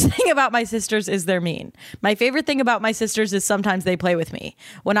 The worst thing about my sisters is they're mean. My favorite thing about my sisters is sometimes they play with me.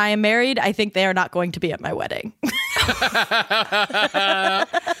 When I am married, I think they are not going to be at my wedding.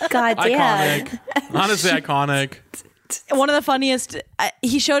 God damn. Iconic. Honestly, iconic. One of the funniest,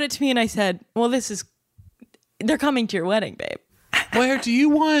 he showed it to me and I said, well, they're coming to your wedding, babe. Blaire, do you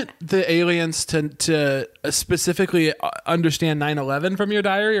want the aliens to specifically understand 9/11 from your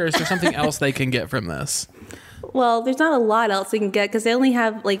diary, or is there something else they can get from this? Well, there's not a lot else they can get because they only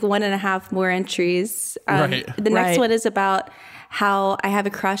have like 1.5 more entries. Right. The next one is about how I have a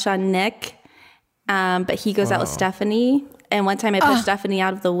crush on Nick, but he goes out with Stephanie. And one time I pushed Stephanie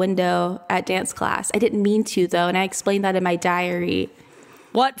out of the window at dance class. I didn't mean to, though, and I explained that in my diary.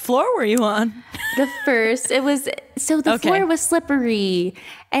 What floor were you on? The first. The floor was slippery.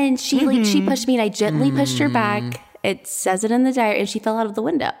 And she pushed me and I gently pushed her back. It says it in the diary and she fell out of the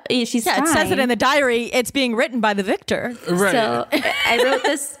window. She's fine. It says it in the diary. It's being written by the victor. Right. So I wrote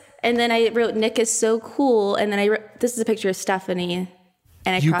this and then I wrote Nick is so cool. And then I wrote, this is a picture of Stephanie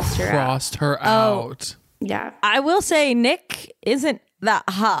and I crossed her out. You crossed her out. Yeah. I will say Nick isn't that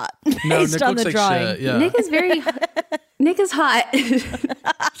hot No, based Nick on looks the like drawing. shit. Yeah. Nick is hot.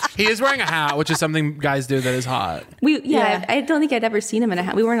 He is wearing a hat, which is something guys do that is hot. I don't think I'd ever seen him in a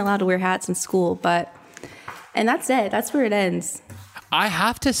hat. We weren't allowed to wear hats in school, and that's it. That's where it ends. I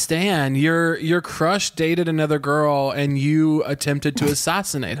have to stand. Your crush dated another girl and you attempted to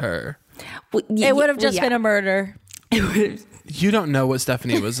assassinate her. Well, It would have just been a murder. You don't know what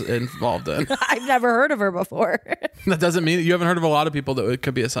Stephanie was involved in. I've never heard of her before. That doesn't mean you haven't heard of a lot of people that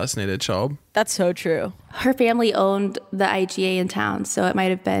could be assassinated, Shelb. That's so true. Her family owned the IGA in town, so it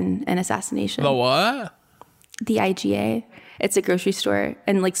might have been an assassination. The what? The IGA. It's a grocery store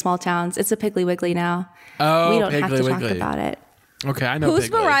in like small towns. It's a Piggly Wiggly now. Oh, we don't Piggly have to Wiggly. talk about it. Okay, I know. Who's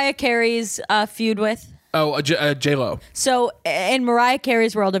Piggly. Mariah Carey's feud with? Oh, J-Lo. So in Mariah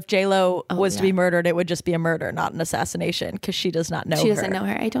Carey's world, if J-Lo was to be murdered, it would just be a murder, not an assassination, because she does not know her. She doesn't know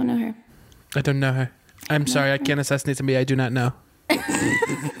her. I don't know her. I don't know her. I'm sorry, I can't assassinate somebody I do not know.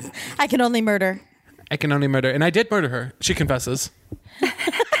 I can only murder. I can only murder. And I did murder her. She confesses.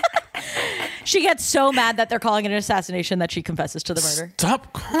 She gets so mad that they're calling it an assassination that she confesses to the murder.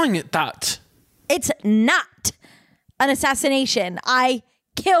 Stop calling it that. It's not an assassination. I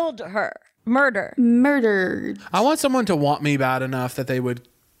killed her. Murdered. I want someone to want me bad enough that they would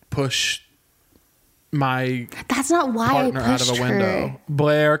push my That's not why I partner out pushed of a window. her.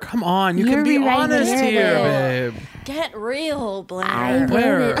 Blaire, come on. You You're can be rewriting honest the here, narrative. babe. Get real, Blaire. I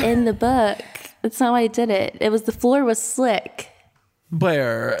wrote it in the book. That's not why I did it. It was the floor was slick.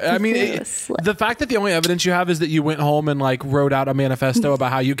 Blaire, I mean, the fact that the only evidence you have is that you went home and like wrote out a manifesto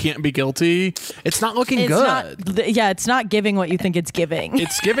about how you can't be guilty, it's not looking good. It's not giving what you think it's giving.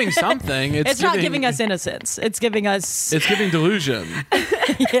 It's giving something. It's not giving us innocence. It's giving us... It's giving delusion.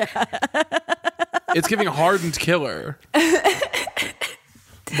 Yeah. It's giving hardened killer.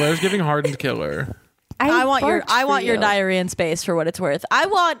 Blaire's giving hardened killer. I want your diary in space for what it's worth. I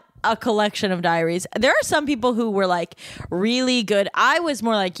want a collection of diaries. There are some people who were like really good. I was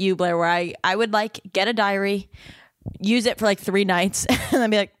more like you, Blaire, where I would like get a diary, use it for like 3 nights, and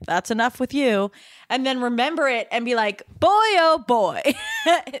then be like, that's enough with you. And then remember it and be like, boy, oh boy,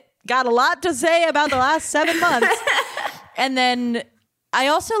 got a lot to say about the last 7 months. And then I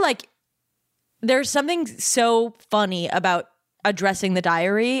also like, there's something so funny about addressing the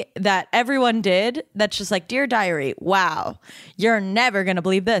diary that everyone did. That's just like, dear diary, wow, you're never going to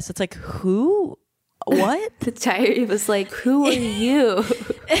believe this. It's like, who? What? The diary was like, who are you?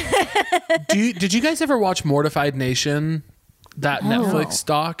 Did you guys ever watch Mortified Nation? That Netflix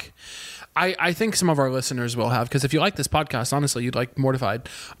doc? I think some of our listeners will have, because if you like this podcast, honestly, you'd like Mortified.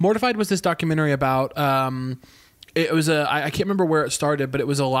 Mortified was this documentary about, it was I can't remember where it started, but it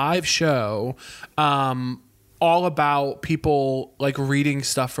was a live show, all about people like reading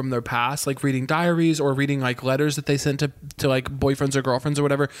stuff from their past, like reading diaries or reading like letters that they sent to like boyfriends or girlfriends or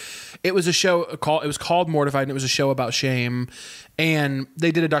whatever. It was a show it was called Mortified, and it was a show about shame. And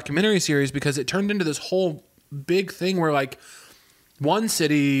they did a documentary series because it turned into this whole big thing where like one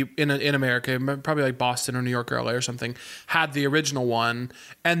city in America, probably like Boston or New York or LA or something, had the original one.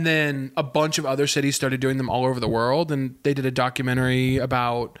 And then a bunch of other cities started doing them all over the world. And they did a documentary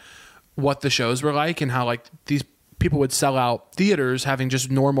about what the shows were like and how like these people would sell out theaters having just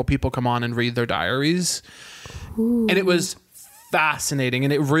normal people come on and read their diaries. Ooh. And it was fascinating.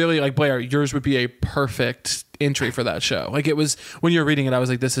 And it really, like, Blaire, yours would be a perfect entry for that show. Like, it was, when you're reading it, I was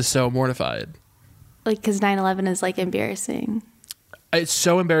like, this is so mortified. Like, because 9/11 is like embarrassing. It's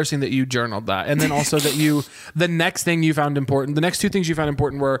so embarrassing that you journaled that. And then also that the next thing you found important, the next 2 things you found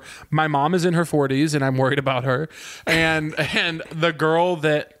important were, my mom is in her 40s and I'm worried about her. And the girl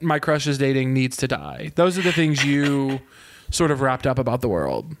that my crush is dating needs to die. Those are the things you sort of wrapped up about the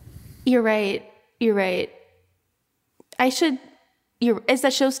world. You're right. Is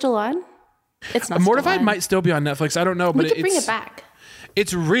that show still on? It's not. Mortified might still be on Netflix. I don't know, but we could bring it back.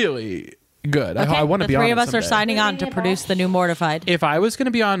 It's really good. Okay. I want to be on it. The 3 of us someday. are signing on to produce the new Mortified. If I was going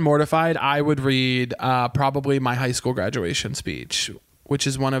to be on Mortified, I would read probably my high school graduation speech, which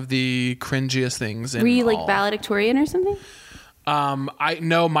is one of the cringiest things. Were you like valedictorian or something? I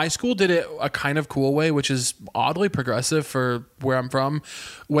know my school did it a kind of cool way, which is oddly progressive for where I'm from,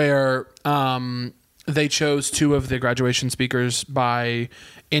 where they chose 2 of the graduation speakers by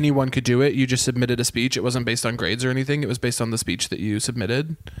anyone could do it. You just submitted a speech. It wasn't based on grades or anything. It was based on the speech that you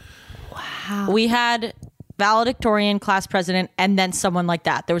submitted. Wow. We had valedictorian, class president, and then someone like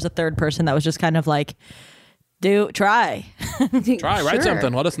that. There was a 3rd person that was just kind of like, try, write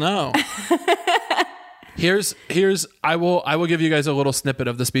something. Let us know. Here's I will give you guys a little snippet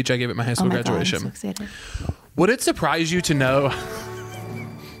of the speech I gave at my high school graduation. God, I'm so excited. Would it surprise you to know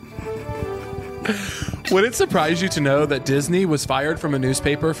Would it surprise you to know that Disney was fired from a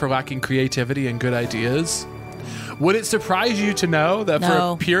newspaper for lacking creativity and good ideas? Would it surprise you to know that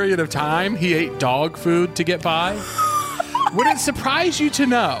for a period of time he ate dog food to get by? Would it surprise you to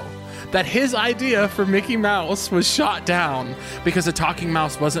know that his idea for Mickey Mouse was shot down because a talking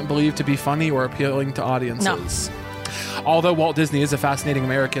mouse wasn't believed to be funny or appealing to audiences? No. Although Walt Disney is a fascinating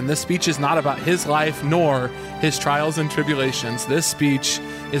American, this speech is not about his life nor his trials and tribulations. This speech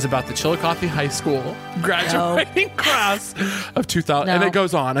is about the Chillicothe High School graduating class of 2000. And it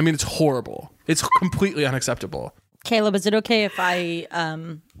goes on. I mean, it's horrible. It's completely unacceptable. Caleb, is it okay if I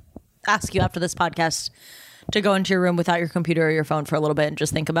ask you after this podcast to go into your room without your computer or your phone for a little bit and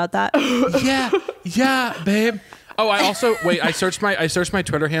just think about that? Yeah, babe. Oh, I also I searched my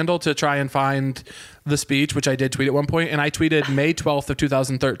Twitter handle to try and find the speech, which I did tweet at one point, and I tweeted May 12th of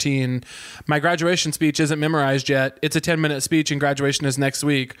 2013. My graduation speech isn't memorized yet. It's a 10-minute speech, and graduation is next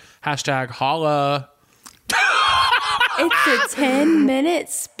week. #holla. It's a 10-minute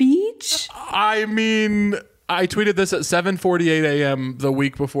speach. I mean, I tweeted this at 7:48 a.m. the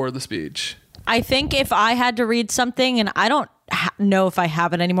week before the speech. I think if I had to read something, and I don't know if I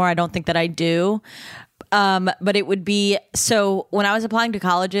have it anymore, I don't think that I do. But it would be, so when I was applying to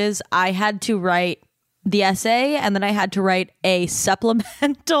colleges, I had to write the essay and then I had to write a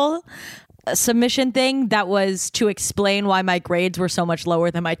supplemental submission thing that was to explain why my grades were so much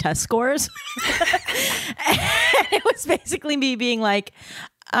lower than my test scores. And it was basically me being like,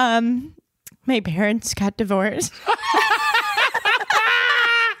 my parents got divorced.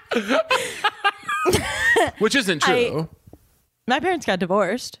 Which isn't true. My parents got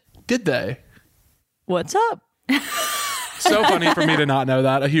divorced. Did they? What's up? So funny for me to not know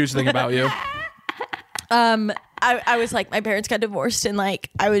that. A huge thing about you. I was like, my parents got divorced, and like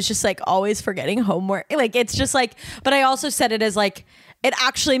I was just like always forgetting homework. Like it's just like, but I also said it as like, it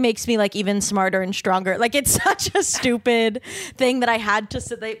actually makes me like even smarter and stronger. Like it's such a stupid thing that I had to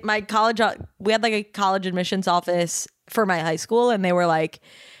say. My college, we had like a college admissions office for my high school, and they were like,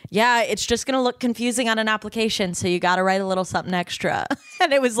 yeah, it's just going to look confusing on an application, so you got to write a little something extra.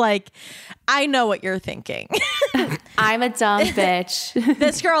 And it was like, I know what you're thinking. I'm a dumb bitch.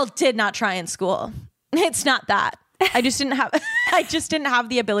 This girl did not try in school. It's not that. I just didn't have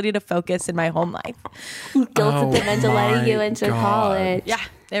the ability to focus in my home life. Guilted them into letting you into college. Yeah,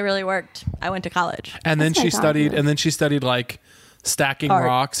 it really worked. I went to college. And then she studied like stacking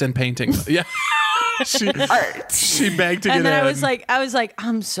rocks and painting. Yeah. She begged to get in. And then I was like,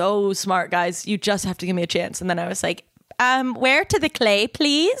 I'm so smart, guys. You just have to give me a chance. And then I was like, where to the clay,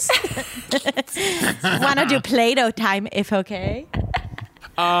 please? Want to do Play-Doh time, if okay?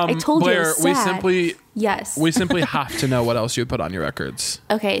 I told Blaire, you, we simply have to know what else you would put on your records.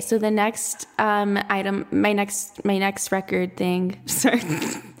 Okay, so the next item, my next record thing. Sorry,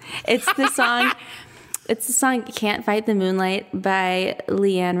 it's the song. It's the song "Can't Fight the Moonlight" by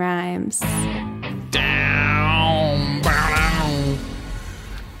Leanne Rimes. Down, down.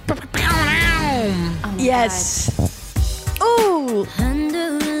 Oh yes. Ooh.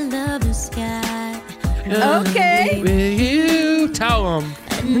 Under a lovely sky. Okay. Will you tell them?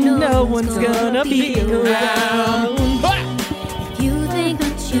 No one's gonna be around. If you think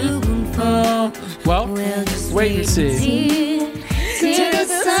that you won't fall, Well, just wait and see. Till the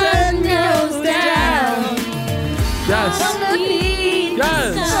sun goes down. Yes.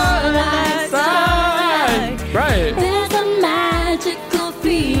 Right. There's a magical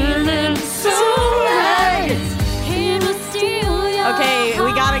feeling so right. It will steal your Okay,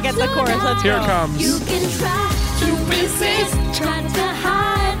 we gotta get the chorus. Let's Here go. it comes. You can try to resist, try to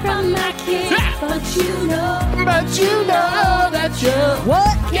hide from my kiss, but you know that you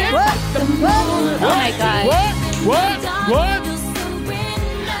What? can't What? fight the moon. Oh my god. What?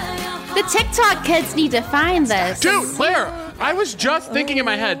 The TikTok kids need to find this. Dude, Blaire, I was just thinking in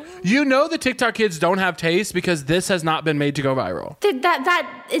my head, you know the TikTok kids don't have taste because this has not been made to go viral.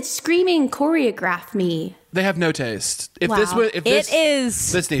 That it's screaming choreograph me. They have no taste. If Wow.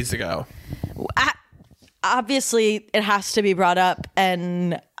 this needs to go. Obviously, it has to be brought up,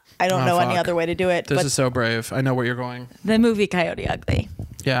 and I don't know any other way to do it. This but is so brave. I know where you're going. the movie Coyote Ugly,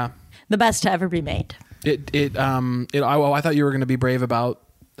 Yeah. the best to ever be made. I thought you were going to be brave about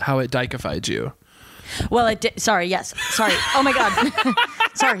how it dykeified you. Well, it did. Sorry. Yes. Sorry. Oh my God.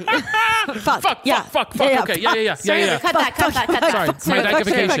 Sorry. Fuck. Fuck. Yeah. Okay. Yeah. Cut that. Sorry. My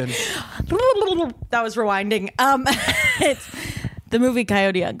dykeification. That was rewinding. It's the movie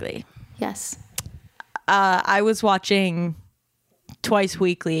Coyote Ugly. Yes. I was watching twice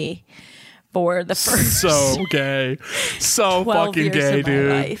weekly for the first So gay. So 12 fucking years gay, of my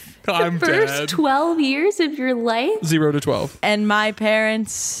dude. life. I'm First dead. 12 years of your life? 0 to 12. And my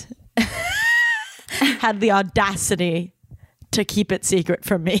parents had the audacity to keep it secret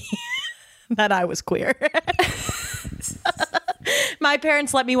from me that I was queer. My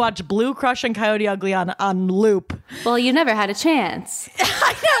parents let me watch Blue Crush and Coyote Ugly on loop. Well, you never had a chance.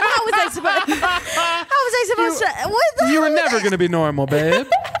 I know. How was I supposed to? What the You were hell never going to be normal, babe.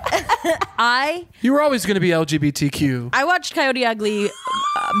 You were always going to be LGBTQ. I watched Coyote Ugly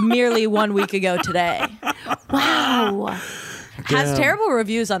merely 1 week ago today. Wow. Has terrible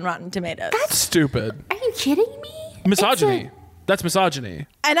reviews on Rotten Tomatoes. That's stupid. Are you kidding me? Misogyny. That's misogyny.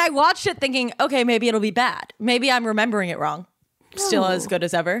 And I watched it thinking, okay, maybe it'll be bad. Maybe I'm remembering it wrong. Still as good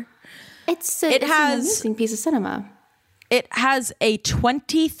as ever. It's It an has- amazing piece of cinema. It has a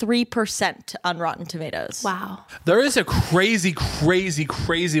 23% on Rotten Tomatoes. Wow. There is a crazy, crazy,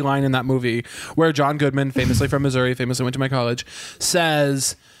 crazy line in that movie where John Goodman, famously from Missouri, famously went to my college,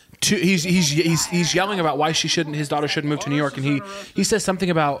 says he's yelling about why his daughter shouldn't move to New York, and he says something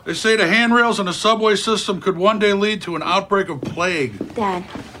about They say the handrails in the subway system could one day lead to an outbreak of plague. Dad.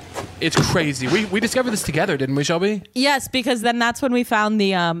 it's crazy. We discovered this together, didn't we, Shelby? Yes, because then that's when we found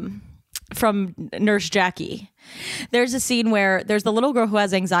the from Nurse Jackie. There's a scene where there's the little girl who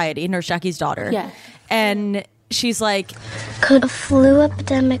has anxiety, Nurse Jackie's daughter. Yeah. And she's like, Could a flu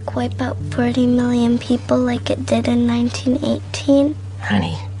epidemic wipe out 40 million people like it did in 1918?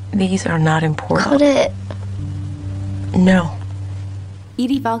 Honey, these are not important. Could it? No.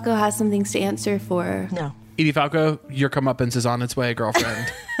 Edie Falco has some things to answer for. No. Edie Falco, your comeuppance is on its way,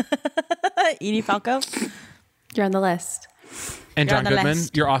 girlfriend. Edie Falco? You're on the list. And You're John on the Goodman,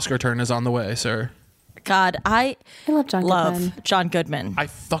 list. your Oscar turn is on the way, sir. God, I love John Goodman. John Goodman. I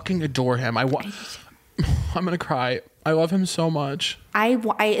fucking adore him. I'm gonna cry. I love him so much.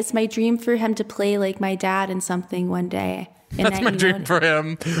 It's my dream for him to play like my dad in something one day. And That's my dream for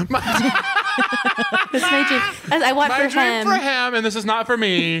him. That's my dream. I want My for dream him. for him, and this is not for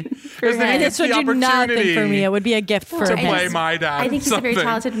me. Is that he And gets this the would do nothing opportunity for me. It would be a gift for to him. play my dad. I think in he's a very something.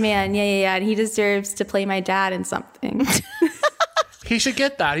 talented man. Yeah. And he deserves to play my dad in something. He should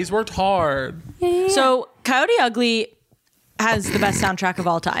get that. He's worked hard. So Coyote Ugly has the best soundtrack of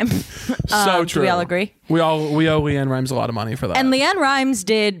all time. So true. Do we all agree? We owe Leanne Rimes a lot of money for that. And Leanne Rimes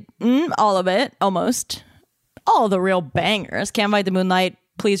did all of it, almost. All the real bangers. Can't Fight the Moonlight.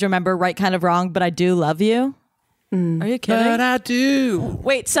 Please remember, Right Kind of Wrong, but I Do Love You. Are you kidding? But I do.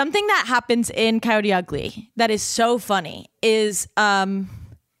 Wait, something that happens in Coyote Ugly that is so funny is, I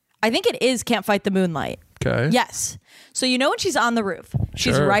think it is Can't Fight the Moonlight. Okay. Yes. So you know when she's on the roof,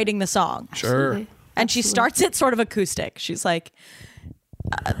 she's Sure. writing the song. Sure. And she starts it sort of acoustic. She's like,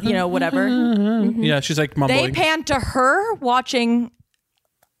 whatever. Yeah, she's like mumbling. They pan to her watching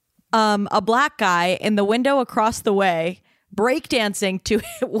a black guy in the window across the way breakdancing to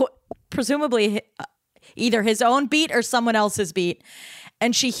presumably either his own beat or someone else's beat.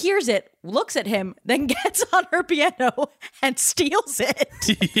 And she hears it, looks at him, then gets on her piano and steals it.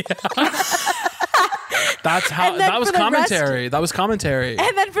 That's how. And then That was for the commentary. That was commentary.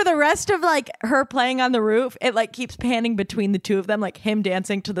 And then for the rest of like her playing on the roof, it like keeps panning between the two of them, like him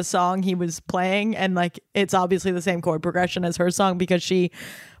dancing to the song he was playing. And like it's obviously the same chord progression as her song because she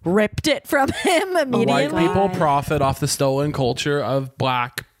ripped it from him immediately. White people profit off the stolen culture of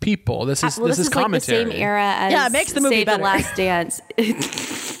black people. This is This is commentary. like the same era as Yeah, it makes the movie Save better. the Last Dance.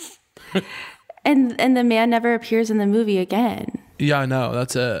 and the man never appears in the movie again. Yeah, I know.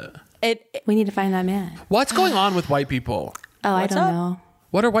 That's it. We need to find that man. What's going on with white people? Oh, What's I don't up? know.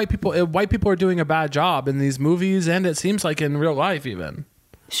 What are white people? White people are doing a bad job in these movies, and it seems like in real life even.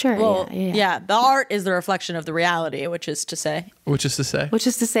 Sure. Well, yeah. the art is the reflection of the reality, which is to say, Which is to say, Which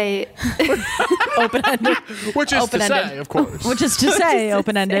is to say, open-ended. which is to Open-ended. say, of course. Which is to say,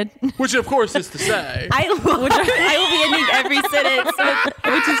 open-ended. Which of course is to say. I will be ending every sentence,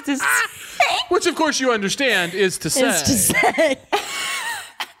 which is to say. Which of course you understand is to say. Is to say.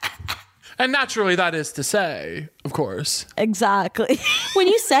 And naturally that is to say, of course. Exactly. When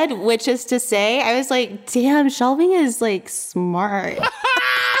you said which is to say, I was like, damn, Shelby is like smart.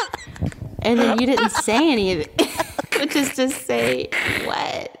 And then you didn't say any of it. Which is to say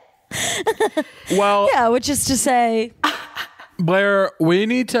what? Well, Yeah, which is to say, Blaire, we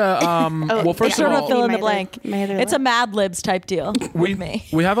need to well, first sort of of all, fill in my the blank. my other It's a Mad Libs type deal with me.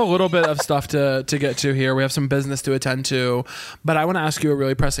 we have a little bit of stuff to get to here. We have some business to attend to, but I want to ask you a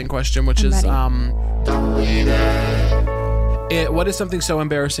really pressing question, which is what is something so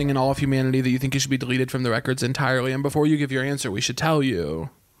embarrassing in all of humanity that you think it should be deleted from the records entirely? And before you give your answer, we should tell you.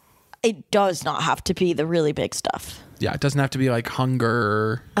 It does not have to be the really big stuff. Yeah, it doesn't have to be like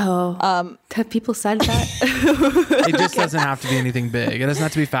hunger. Have people said that? It just doesn't have to be anything big. It doesn't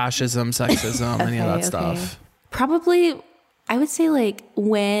have to be fascism, sexism, any of that stuff. Probably, I would say like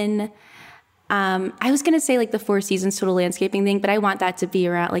when I was going to say like the Four Seasons Total Landscaping thing, but I want that to be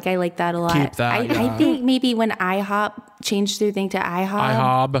around. Like I like that a lot. Keep that, I think maybe when IHOP changed their thing to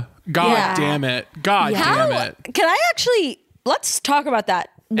IHOP. God damn it. God damn it. Can I actually, let's talk about that.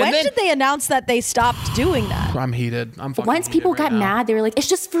 When did they announce that they stopped doing that? I'm heated. I'm fucking Once people got mad, they were like, it's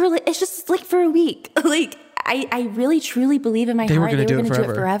just like for a week. Like I really truly believe in my heart they were going to do it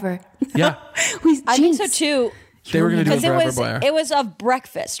forever. Yeah. I think so too. They were going to do it forever, Blaire. It was of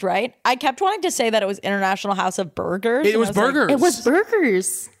breakfast, right? I kept wanting to say that it was International House of Burgers. It was burgers. It was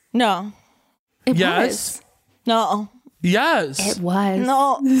burgers. No. It was. No. Yes. It was.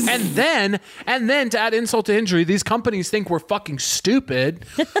 No. And then to add insult to injury, these companies think we're fucking stupid.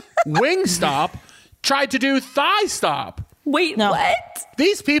 Wingstop tried to do Thigh Stop. Wait, what?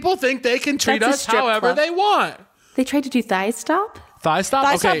 These people think they can treat us however they want. They tried to do Thigh Stop? Thigh Stop?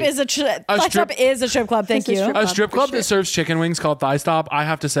 Thigh Stop is a strip club. Thank you. A strip club that serves chicken wings called Thigh Stop. I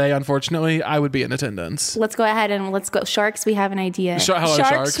have to say, unfortunately, I would be in attendance. Let's go ahead and let's go. Sharks, we have an idea. Hello,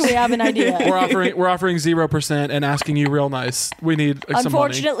 Sharks. We have an idea. We're offering 0% and asking you real nice. We need some money.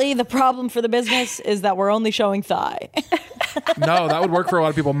 Unfortunately, the problem for the business is that we're only showing thigh. No, that would work for a lot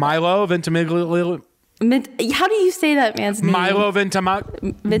of people. Milo Ventimiglia. How do you say that man's name? Milo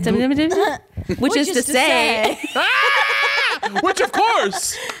Ventimiglia. Which is to say. Which, of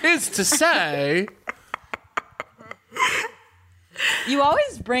course, is to say... You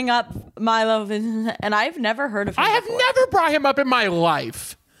always bring up Milo, and I've never heard of him I have never brought him up in my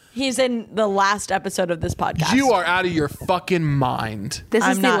life. He's in the last episode of this podcast. You are out of your fucking mind. This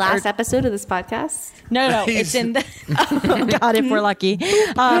is the last episode of this podcast? No. It's in the... Oh, God, if we're lucky.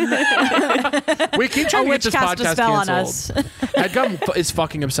 We keep trying to get this podcast canceled. On us. Headgum is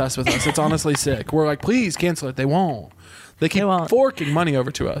fucking obsessed with us. It's honestly sick. We're like, please cancel it. They won't. They keep forking money over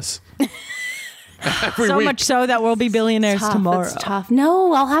to us. So week. Much so that we'll be billionaires tomorrow. That's tough.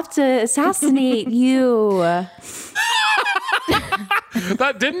 No, I'll have to assassinate you.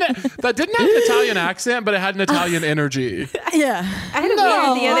 That didn't have an Italian accent, but it had an Italian energy. Yeah. I had the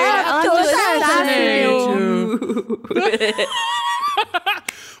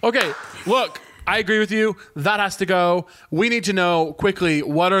other. Okay, look, I agree with you. That has to go. We need to know quickly,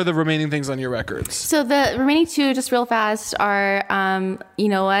 what are the remaining things on your records? So the remaining two, just real fast, are, you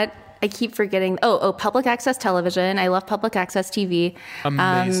know what? I keep forgetting. Public access television. I love public access TV.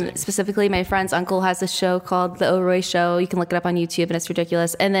 Amazing. Specifically, my friend's uncle has a show called The O'Roy Show. You can look it up on YouTube, and it's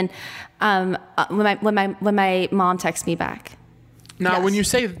ridiculous. And then when my mom texts me back. Now, when you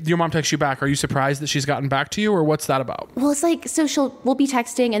say your mom texts you back, are you surprised that she's gotten back to you, or what's that about? Well, it's like, so we'll be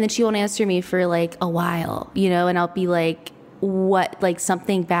texting, and then she won't answer me for like a while, and I'll be like, what, like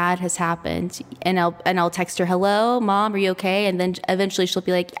something bad has happened, and I'll text her, hello mom, are you okay? And then eventually she'll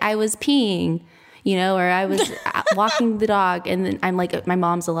be like, I was peeing, or I was walking the dog, and then I'm like, my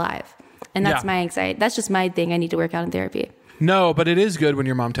mom's alive. And that's my anxiety. That's just my thing I need to work out in therapy. No, but it is good when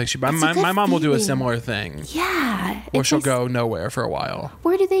your mom texts you. My mom will do a similar thing. Yeah. Or she'll go nowhere for a while.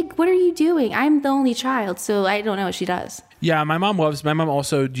 What are you doing? I'm the only child, so I don't know what she does. Yeah, my mom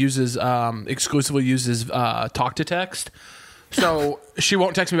also exclusively uses talk to text. So she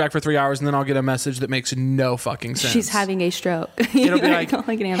won't text me back for 3 hours, and then I'll get a message that makes no fucking sense. She's having a stroke. It'll be like,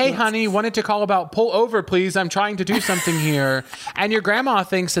 hey, honey, wanted to call about pull over, please. I'm trying to do something here. And your grandma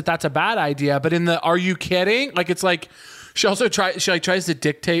thinks that that's a bad idea. But in the, are you kidding? Like, it's like, she also tries to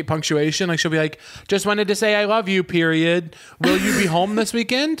dictate punctuation. Like, she'll be like, just wanted to say I love you, period. Will you be home this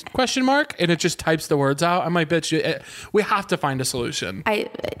weekend? ? And it just types the words out. I'm like, bitch, we have to find a solution. I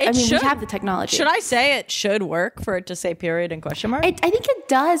mean, we have the technology. Should I say it should work for it to say period and ? I think it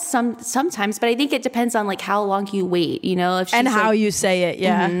does sometimes, but I think it depends on like how long you wait, if she's and how you say it.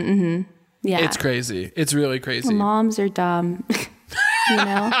 Yeah. Yeah. It's crazy. It's really crazy. Well, moms are dumb.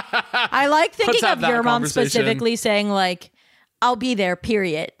 I like thinking of your mom specifically saying like, I'll be there,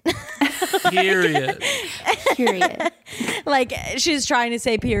 period. Period. Like she's trying to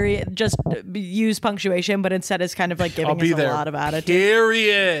say period, just use punctuation, but instead it's kind of like giving us a lot of attitude.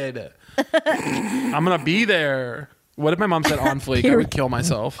 Period. I'm going to be there. What if my mom said on fleek? I would kill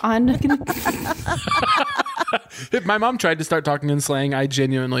myself. If my mom tried to start talking in slang,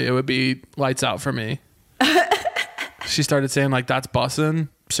 it would be lights out for me. She started saying like, that's bussin',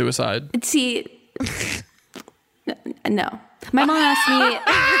 suicide. See, no. My mom asked me,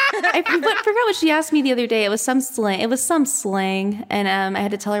 I forgot what she asked me the other day. It was some slang. And I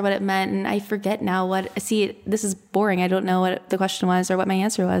had to tell her what it meant. And I forget now this is boring. I don't know what the question was or what my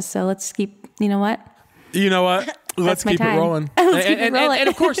answer was. So let's keep, you know what? Let's keep it rolling. And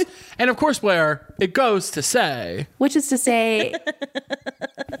of course, Blaire, it goes to say. Which is to say.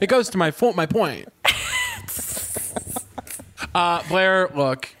 It goes to my point. Blaire,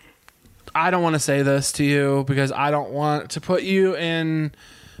 look, I don't want to say this to you because I don't want to put you in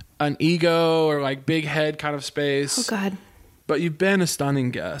an ego or like big head kind of space. Oh God. But you've been a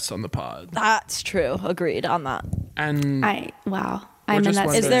stunning guest on the pod. That's true. Agreed on that. And wow. I'm in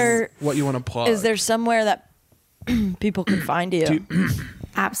that. Is there what you want to plug? Is there somewhere that people can find you?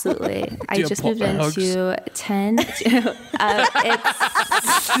 Absolutely. I just moved into 10. It's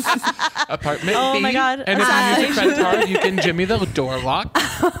apartment Oh B. my God. And if you use a credit card, you can Jimmy the door lock.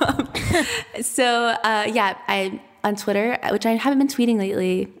 So I'm on Twitter, which I haven't been tweeting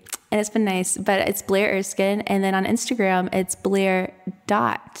lately, and it's been nice, but it's Blaire Erskine. And then on Instagram, it's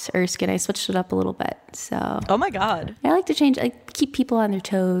Blaire.Erskine. I switched it up a little bit. So oh my God. I like to change, keep people on their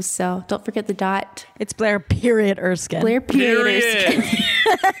toes. So don't forget the dot. It's Blaire period Erskine. Blaire period Erskine.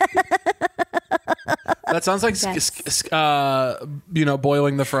 That sounds like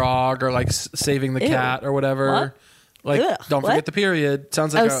boiling the frog or like saving the cat or whatever. What? Like don't forget the period.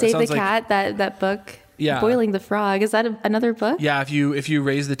 Sounds like Save the Cat. That book. Yeah. Boiling the Frog. Is that another book? Yeah. If you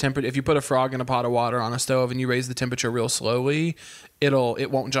raise the temperature, if you put a frog in a pot of water on a stove and you raise the temperature real slowly, it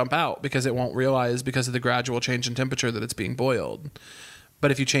won't jump out because it won't realize because of the gradual change in temperature that it's being boiled. But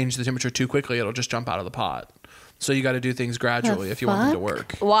if you change the temperature too quickly, it'll just jump out of the pot. So you got to do things gradually if you want them to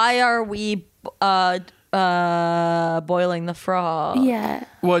work. Why are we boiling the frog? Yeah.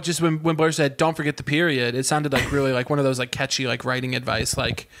 Well, just when Blaire said, "Don't forget the period," it sounded like really like one of those like catchy like writing advice,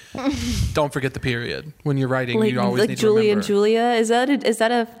 like "Don't forget the period." When you're writing, you always need Julie to remember. and Julia. Is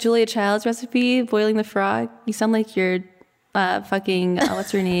that a Julia Child's recipe? Boiling the frog. You sound like you're fucking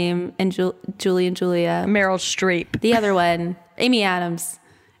what's her name? And Julie and Julia. Meryl Streep. The other one, Amy Adams.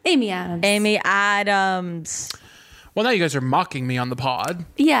 Well, now you guys are mocking me on the pod.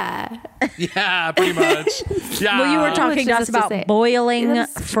 Yeah. Yeah, pretty much. Yeah. Well, you were talking to us about boiling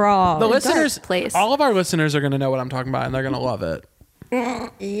frogs. The listeners, all of our listeners are going to know what I'm talking about, and they're going to love it.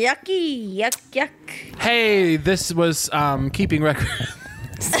 Yucky, yuck. Hey, this was Keeping Records.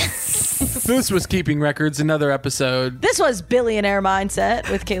 This was Keeping Records, another episode. This was Billionaire Mindset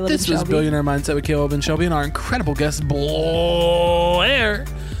with Caleb and Shelby. This was Billionaire Mindset with Caleb and Shelby, and our incredible guest, Blaire.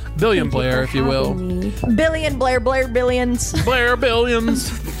 Billion Blaire, if you will. Billion Blaire billions. Blaire billions.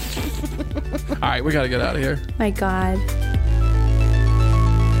 All right, we got to get out of here. My God.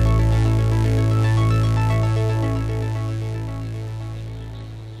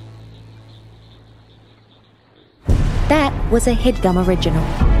 That was a HeadGum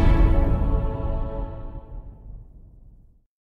original.